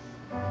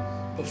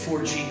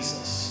before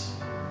Jesus.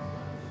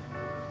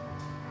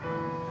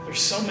 There's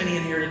so many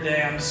in here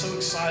today. I'm so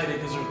excited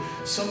because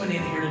there's so many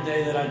in here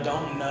today that I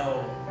don't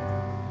know.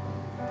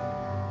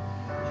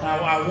 And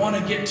I want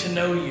to get to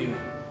know you.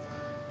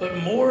 But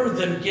more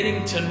than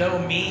getting to know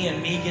me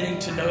and me getting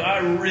to know, I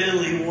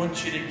really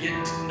want you to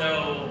get to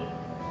know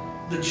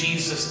the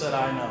Jesus that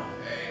I know.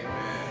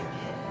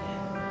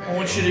 I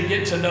want you to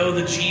get to know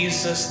the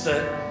Jesus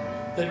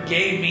that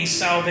gave me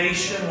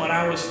salvation when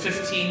I was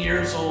 15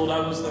 years old.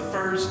 I was the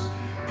first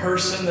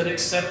person that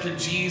accepted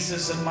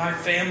Jesus in my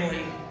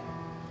family.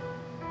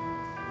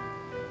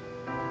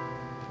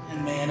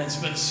 Man, it's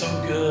been so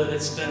good.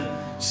 It's been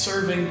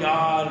serving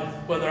God,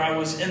 whether I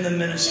was in the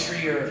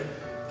ministry or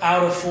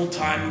out of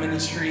full-time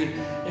ministry.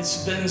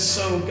 It's been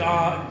so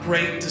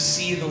great to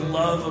see the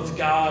love of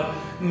God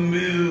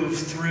move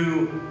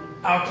through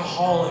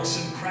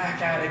alcoholics and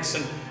crack addicts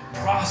and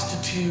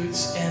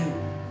prostitutes and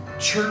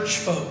church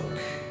folk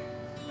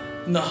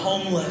and the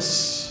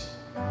homeless.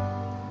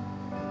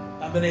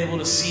 I've been able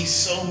to see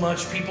so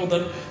much people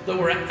that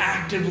were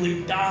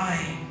actively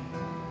dying.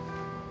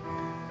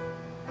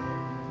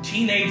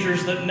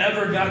 Teenagers that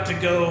never got to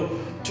go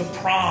to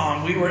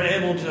prom. We were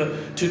able to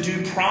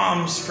do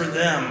proms for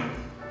them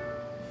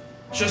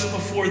just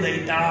before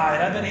they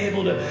died. I've been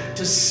able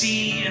to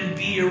see and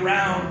be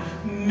around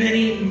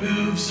many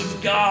moves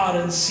of God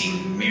and see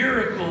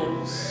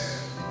miracles.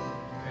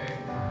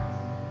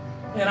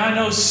 And I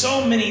know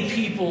so many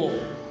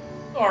people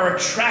are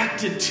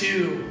attracted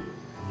to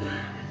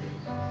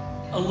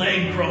a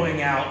leg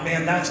growing out.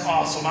 Man, that's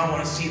awesome. I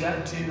want to see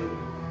that too.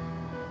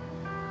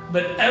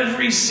 But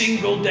every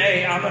single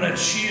day, I'm going to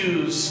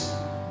choose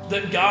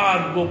that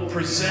God will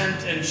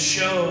present and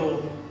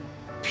show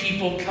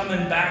people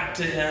coming back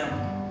to Him,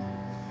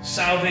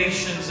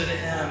 salvations in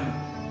Him,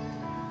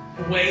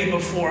 way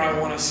before I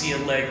want to see a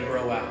leg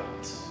grow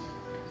out.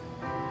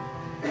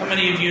 How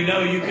many of you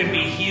know you can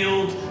be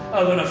healed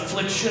of an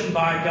affliction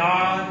by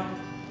God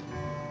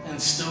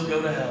and still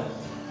go to hell?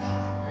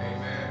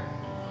 Amen.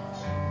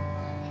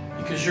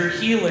 Because your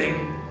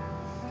healing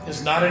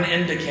is not an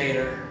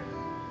indicator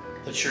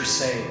that you're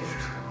saved.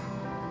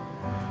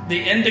 The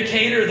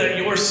indicator that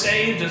you're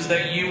saved is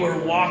that you are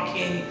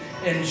walking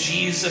in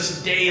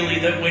Jesus daily.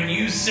 That when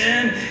you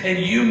sin and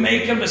you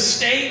make a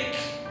mistake,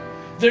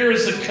 there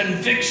is a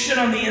conviction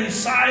on the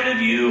inside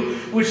of you,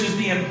 which is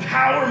the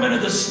empowerment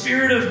of the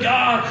Spirit of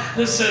God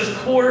that says,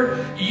 Court,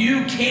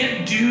 you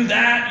can't do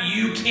that.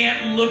 You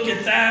can't look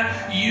at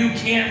that. You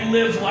can't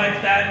live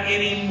like that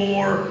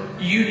anymore.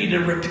 You need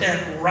to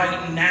repent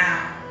right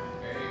now.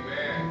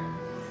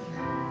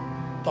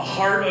 The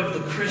heart of the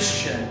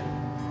Christian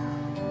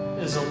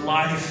is a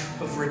life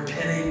of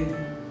repenting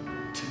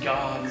to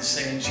God and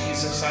saying,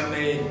 Jesus, I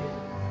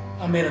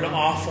made an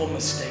awful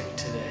mistake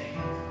today.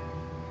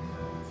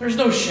 There's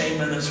no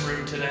shame in this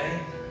room today.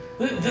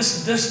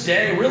 This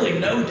day, really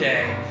no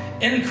day,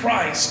 in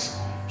Christ,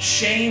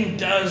 shame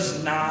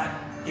does not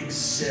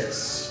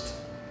exist.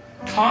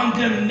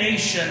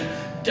 Condemnation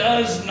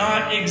does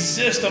not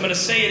exist. I'm going to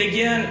say it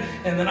again,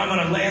 and then I'm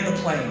going to land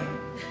the plane.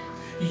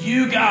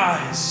 You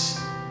guys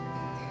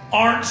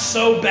aren't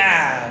so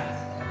bad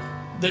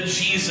that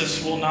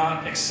Jesus will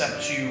not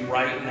accept you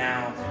right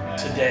now,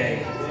 today,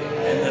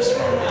 in this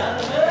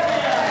moment.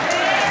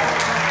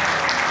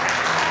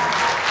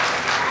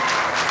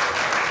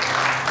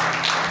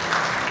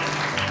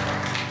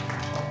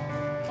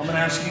 I'm going to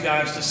ask you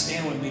guys to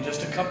stand with me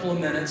just a couple of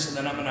minutes, and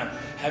then I'm going to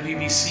have you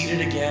be seated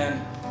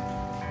again,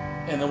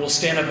 and then we'll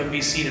stand up and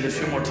be seated a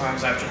few more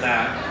times after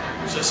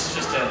that, just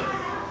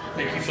to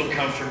make you feel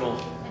comfortable.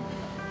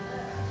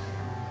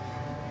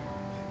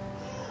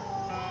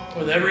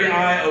 With every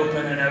eye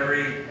open and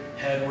every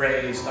head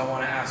raised, I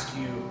want to ask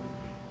you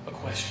a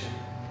question.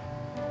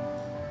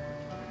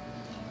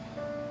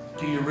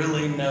 Do you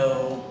really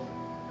know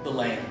the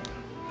Lamb?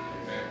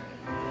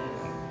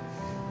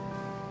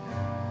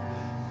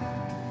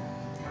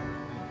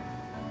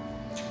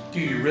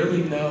 Do you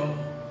really know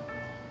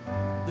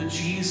the the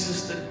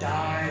Jesus that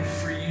died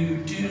for you?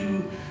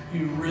 Do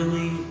you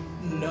really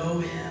know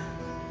him?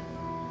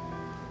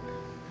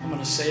 I'm going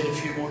to say it a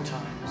few more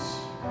times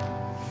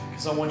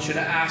because I want you to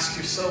ask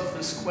yourself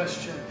this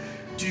question.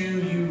 Do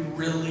you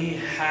really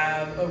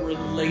have a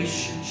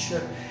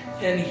relationship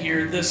in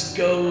here? This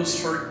goes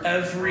for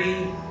every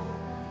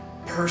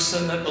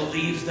person that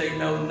believes they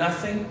know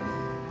nothing,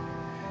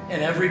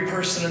 and every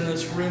person in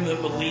this room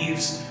that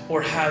believes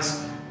or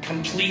has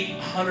complete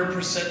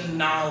 100%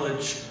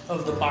 knowledge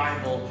of the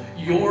Bible.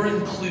 You're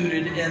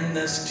included in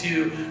this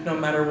too, no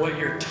matter what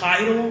your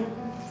title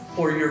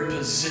or your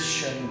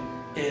position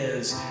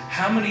is.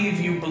 How many of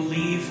you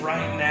believe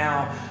right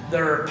now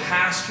there are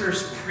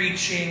pastors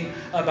preaching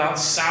about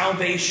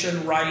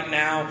salvation right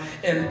now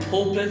in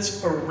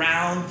pulpits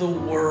around the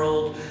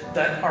world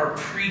that are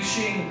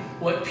preaching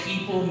what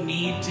people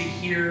need to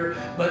hear,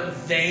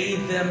 but they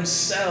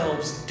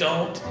themselves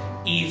don't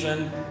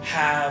even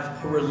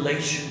have a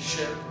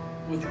relationship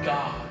with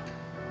God?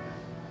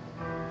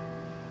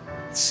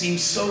 It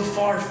seems so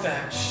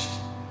far-fetched,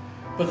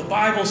 but the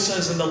Bible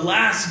says in the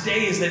last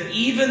days that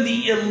even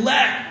the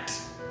elect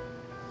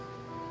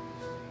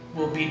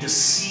will be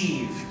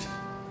deceived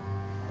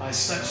by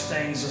such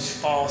things as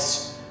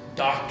false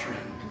doctrine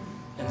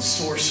and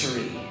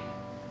sorcery,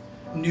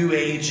 New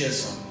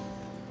Ageism,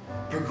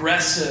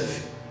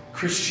 progressive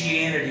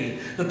Christianity.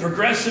 The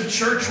progressive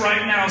church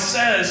right now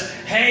says,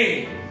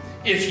 hey,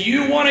 if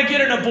you want to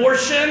get an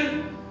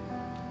abortion,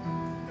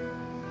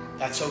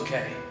 that's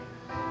okay.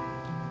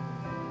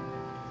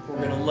 We're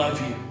going to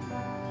love you.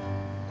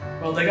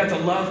 Well, they got the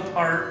love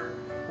part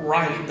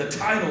right, the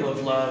title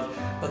of love,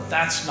 but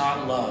that's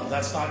not love.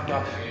 That's not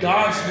God.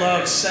 God's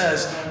love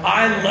says,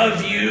 I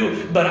love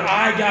you, but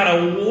I got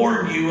to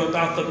warn you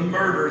about the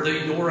murder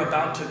that you're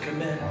about to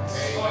commit.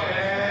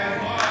 Amen.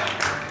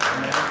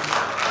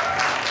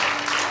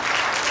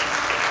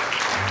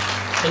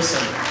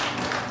 Listen,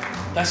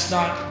 that's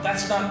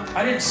not,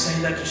 I didn't say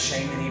that to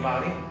shame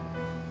anybody.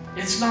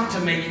 It's not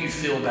to make you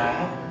feel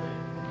bad,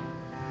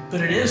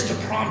 but it is to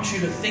prompt you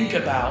to think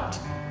about,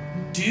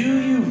 do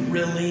you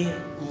really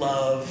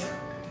love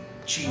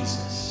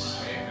Jesus?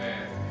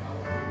 Amen.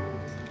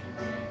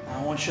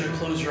 I want you to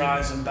close your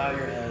eyes and bow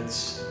your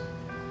heads.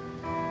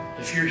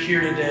 If you're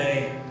here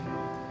today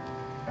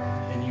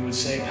and you would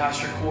say,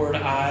 Pastor Cord,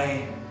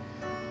 I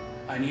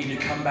need to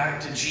come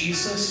back to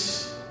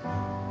Jesus.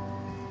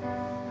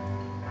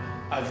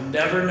 I've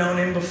never known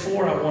him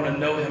before. I want to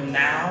know him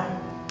now.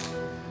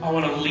 I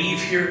want to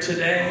leave here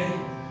today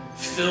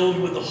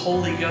filled with the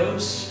Holy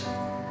Ghost.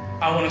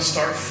 I want to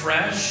start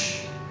fresh.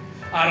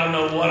 I don't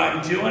know what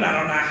I'm doing. I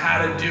don't know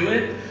how to do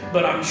it,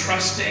 but I'm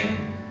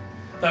trusting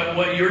that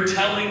what you're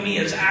telling me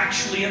is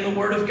actually in the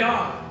Word of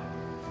God.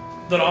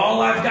 That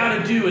all I've got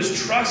to do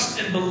is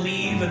trust and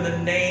believe in the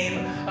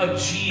name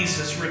of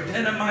Jesus,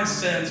 repent of my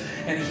sins,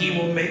 and he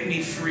will make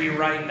me free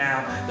right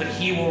now. That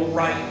he will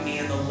write me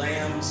in the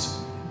Lamb's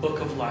book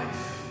of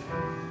life.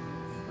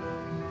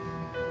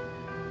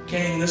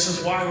 Gang, this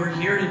is why we're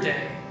here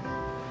today.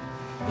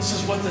 This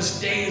is what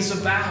this day is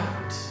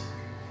about.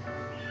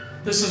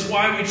 This is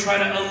why we try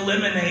to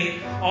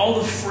eliminate all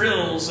the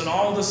frills and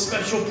all the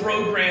special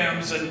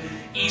programs and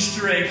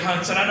Easter egg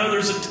hunts. And I know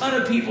there's a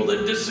ton of people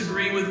that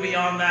disagree with me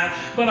on that,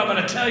 but I'm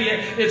going to tell you,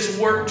 it's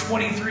worked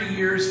 23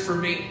 years for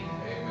me.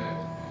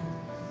 Amen.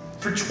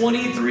 For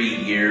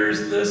 23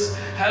 years, this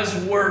has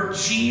worked.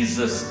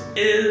 Jesus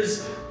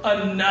is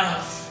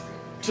enough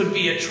to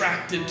be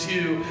attracted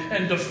to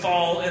and to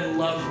fall in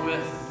love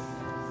with.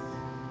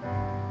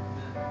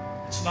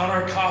 It's not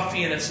our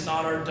coffee and it's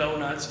not our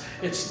donuts.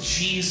 It's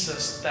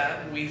Jesus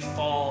that we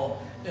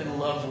fall in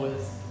love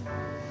with.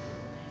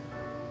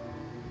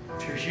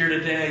 If you're here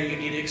today, you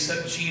need to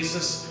accept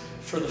Jesus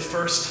for the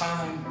first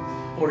time,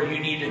 or you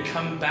need to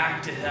come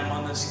back to him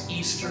on this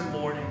Easter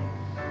morning.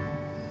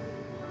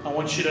 I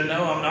want you to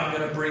know I'm not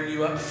going to bring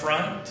you up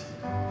front.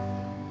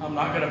 I'm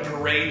not going to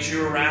parade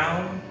you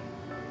around.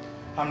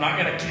 I'm not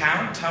going to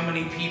count how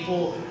many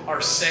people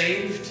are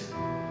saved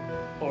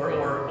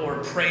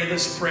or pray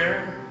this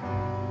prayer.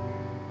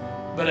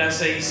 But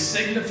as a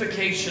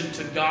signification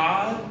to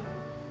God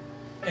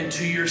and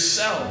to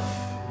yourself,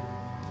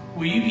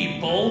 will you be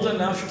bold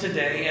enough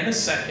today, in a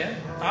second,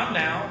 not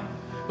now,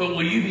 but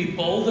will you be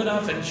bold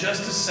enough in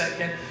just a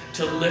second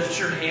to lift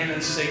your hand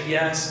and say,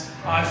 yes,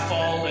 I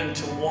fall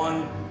into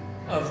one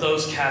of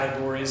those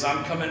categories.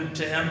 I'm coming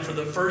to him for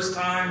the first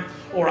time,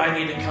 or I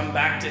need to come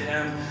back to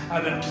him.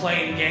 I've been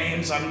playing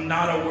games. I'm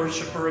not a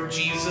worshiper of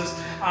Jesus.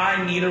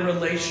 I need a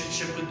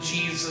relationship with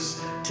Jesus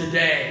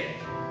today.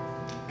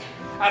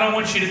 I don't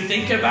want you to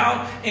think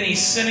about any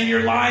sin in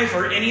your life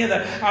or any of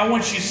that. I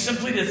want you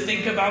simply to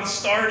think about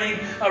starting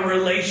a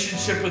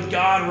relationship with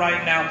God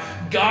right now.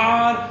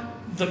 God,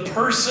 the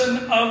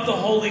person of the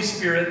Holy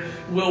Spirit,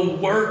 will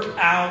work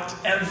out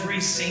every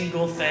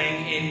single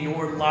thing in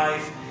your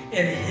life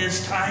in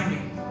his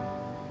timing.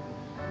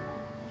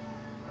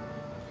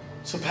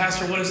 So,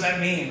 Pastor, what does that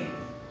mean?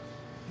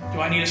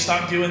 Do I need to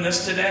stop doing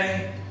this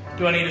today?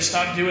 Do I need to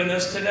stop doing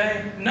this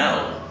today?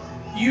 No.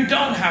 You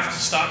don't have to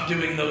stop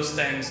doing those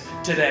things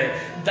today.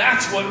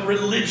 That's what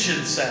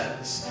religion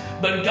says.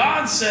 But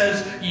God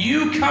says,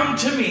 you come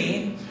to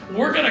me,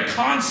 we're going to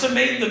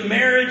consummate the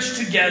marriage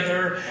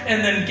together,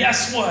 and then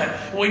guess what?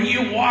 When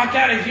you walk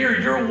out of here,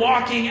 you're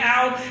walking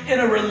out in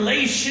a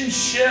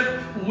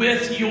relationship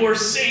with your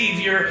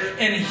Savior,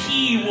 and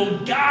He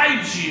will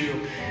guide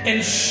you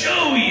and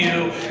show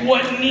you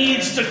what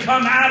needs to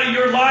come out of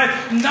your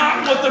life,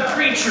 not what the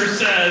preacher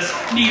says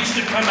needs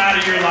to come out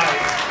of your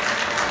life.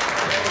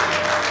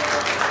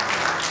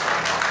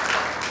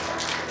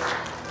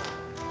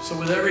 So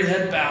with every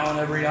head bowed and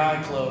every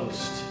eye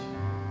closed,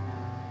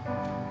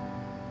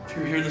 if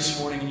you're here this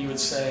morning and you would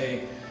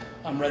say,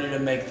 I'm ready to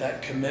make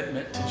that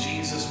commitment to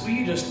Jesus, will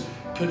you just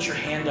put your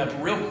hand up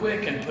real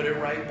quick and put it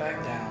right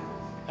back down?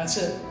 That's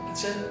it.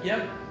 That's it.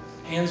 Yep.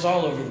 Hands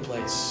all over the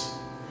place.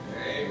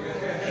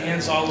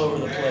 Hands all over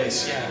the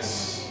place.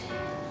 Yes.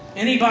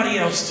 Anybody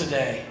else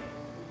today?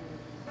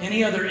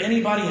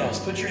 Anybody else?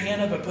 Put your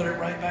hand up and put it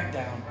right back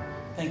down.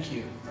 Thank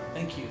you.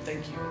 Thank you.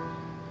 Thank you.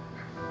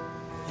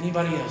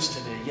 Anybody else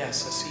today?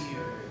 Yes, I see you.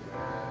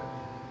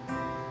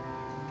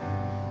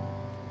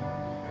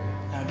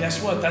 Now,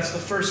 guess what? That's the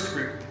first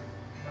group.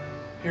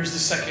 Here's the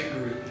second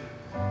group.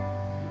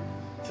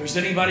 If there's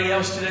anybody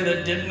else today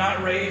that did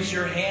not raise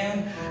your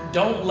hand,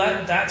 don't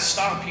let that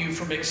stop you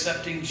from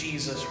accepting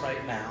Jesus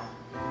right now.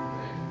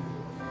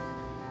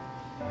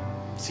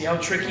 See how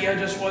tricky I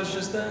just was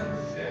just then?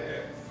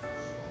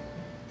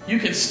 You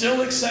can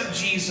still accept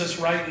Jesus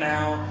right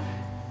now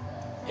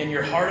in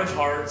your heart of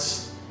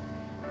hearts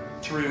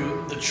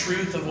through the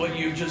truth of what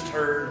you've just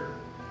heard.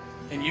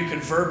 And you can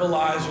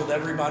verbalize with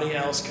everybody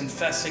else,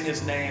 confessing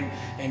His name,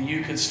 and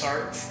you can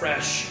start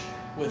fresh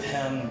with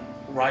Him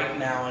right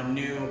now, a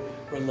new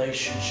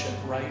relationship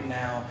right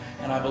now.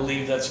 And I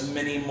believe that's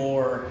many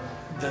more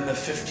than the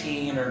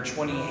 15 or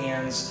 20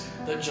 hands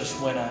that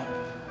just went up.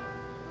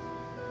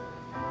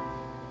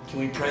 Can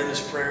we pray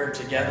this prayer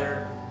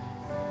together?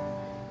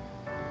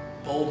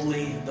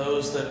 Boldly,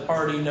 those that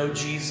already know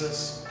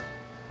Jesus,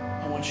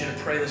 I want you to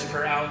pray this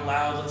prayer out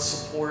loud. Let's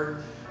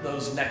support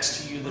those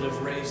next to you that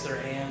have raised their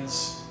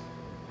hands,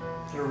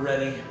 that are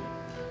ready.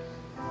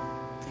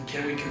 And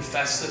can we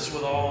confess this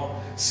with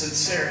all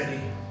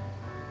sincerity?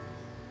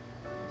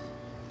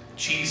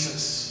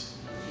 Jesus,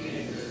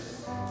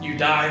 you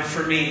died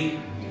for me.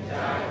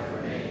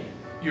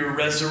 You were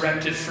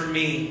resurrected for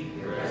me.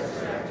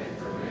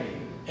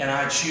 And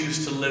I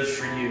choose to live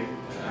for you.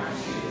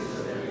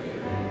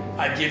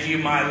 I give you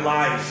my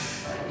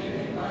life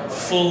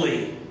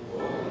fully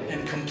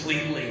and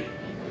completely.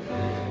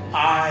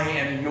 I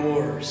am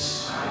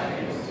yours.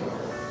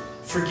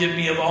 Forgive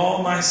me of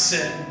all my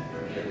sin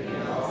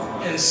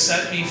and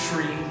set me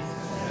free.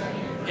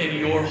 In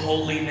your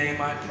holy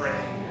name I pray.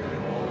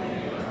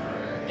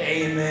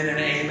 Amen and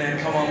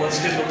amen. Come on,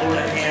 let's give the Lord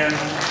a hand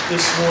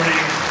this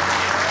morning.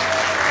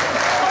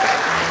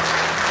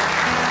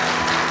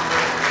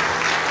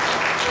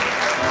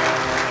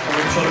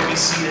 We're going to be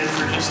seated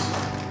for just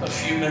a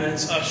few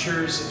minutes.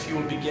 Ushers, if you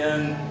would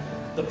begin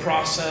the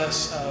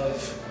process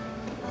of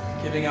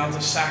giving out the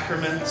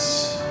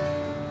sacraments.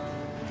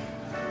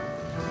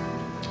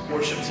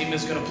 Worship team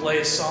is going to play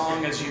a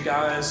song as you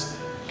guys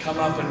come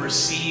up and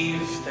receive.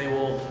 They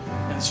will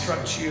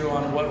instruct you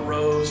on what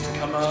rows to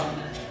come up.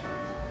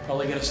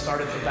 Probably going to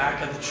start at the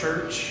back of the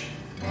church.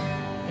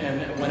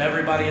 And when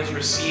everybody has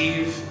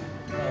received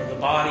the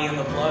body and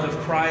the blood of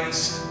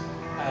Christ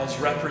as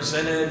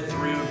represented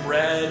through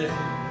bread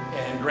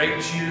and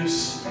grape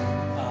juice,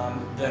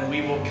 then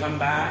we will come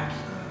back.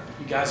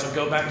 You guys will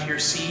go back to your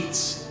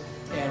seats,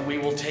 and we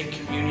will take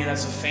communion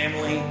as a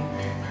family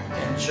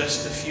in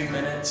just a few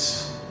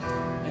minutes.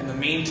 In the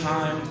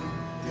meantime,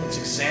 let's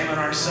examine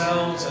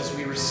ourselves as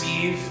we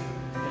receive,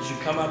 as you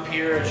come up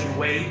here, as you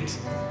wait,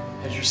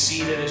 as you're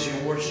seated, as you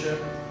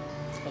worship.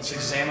 Let's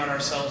examine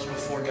ourselves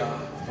before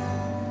God.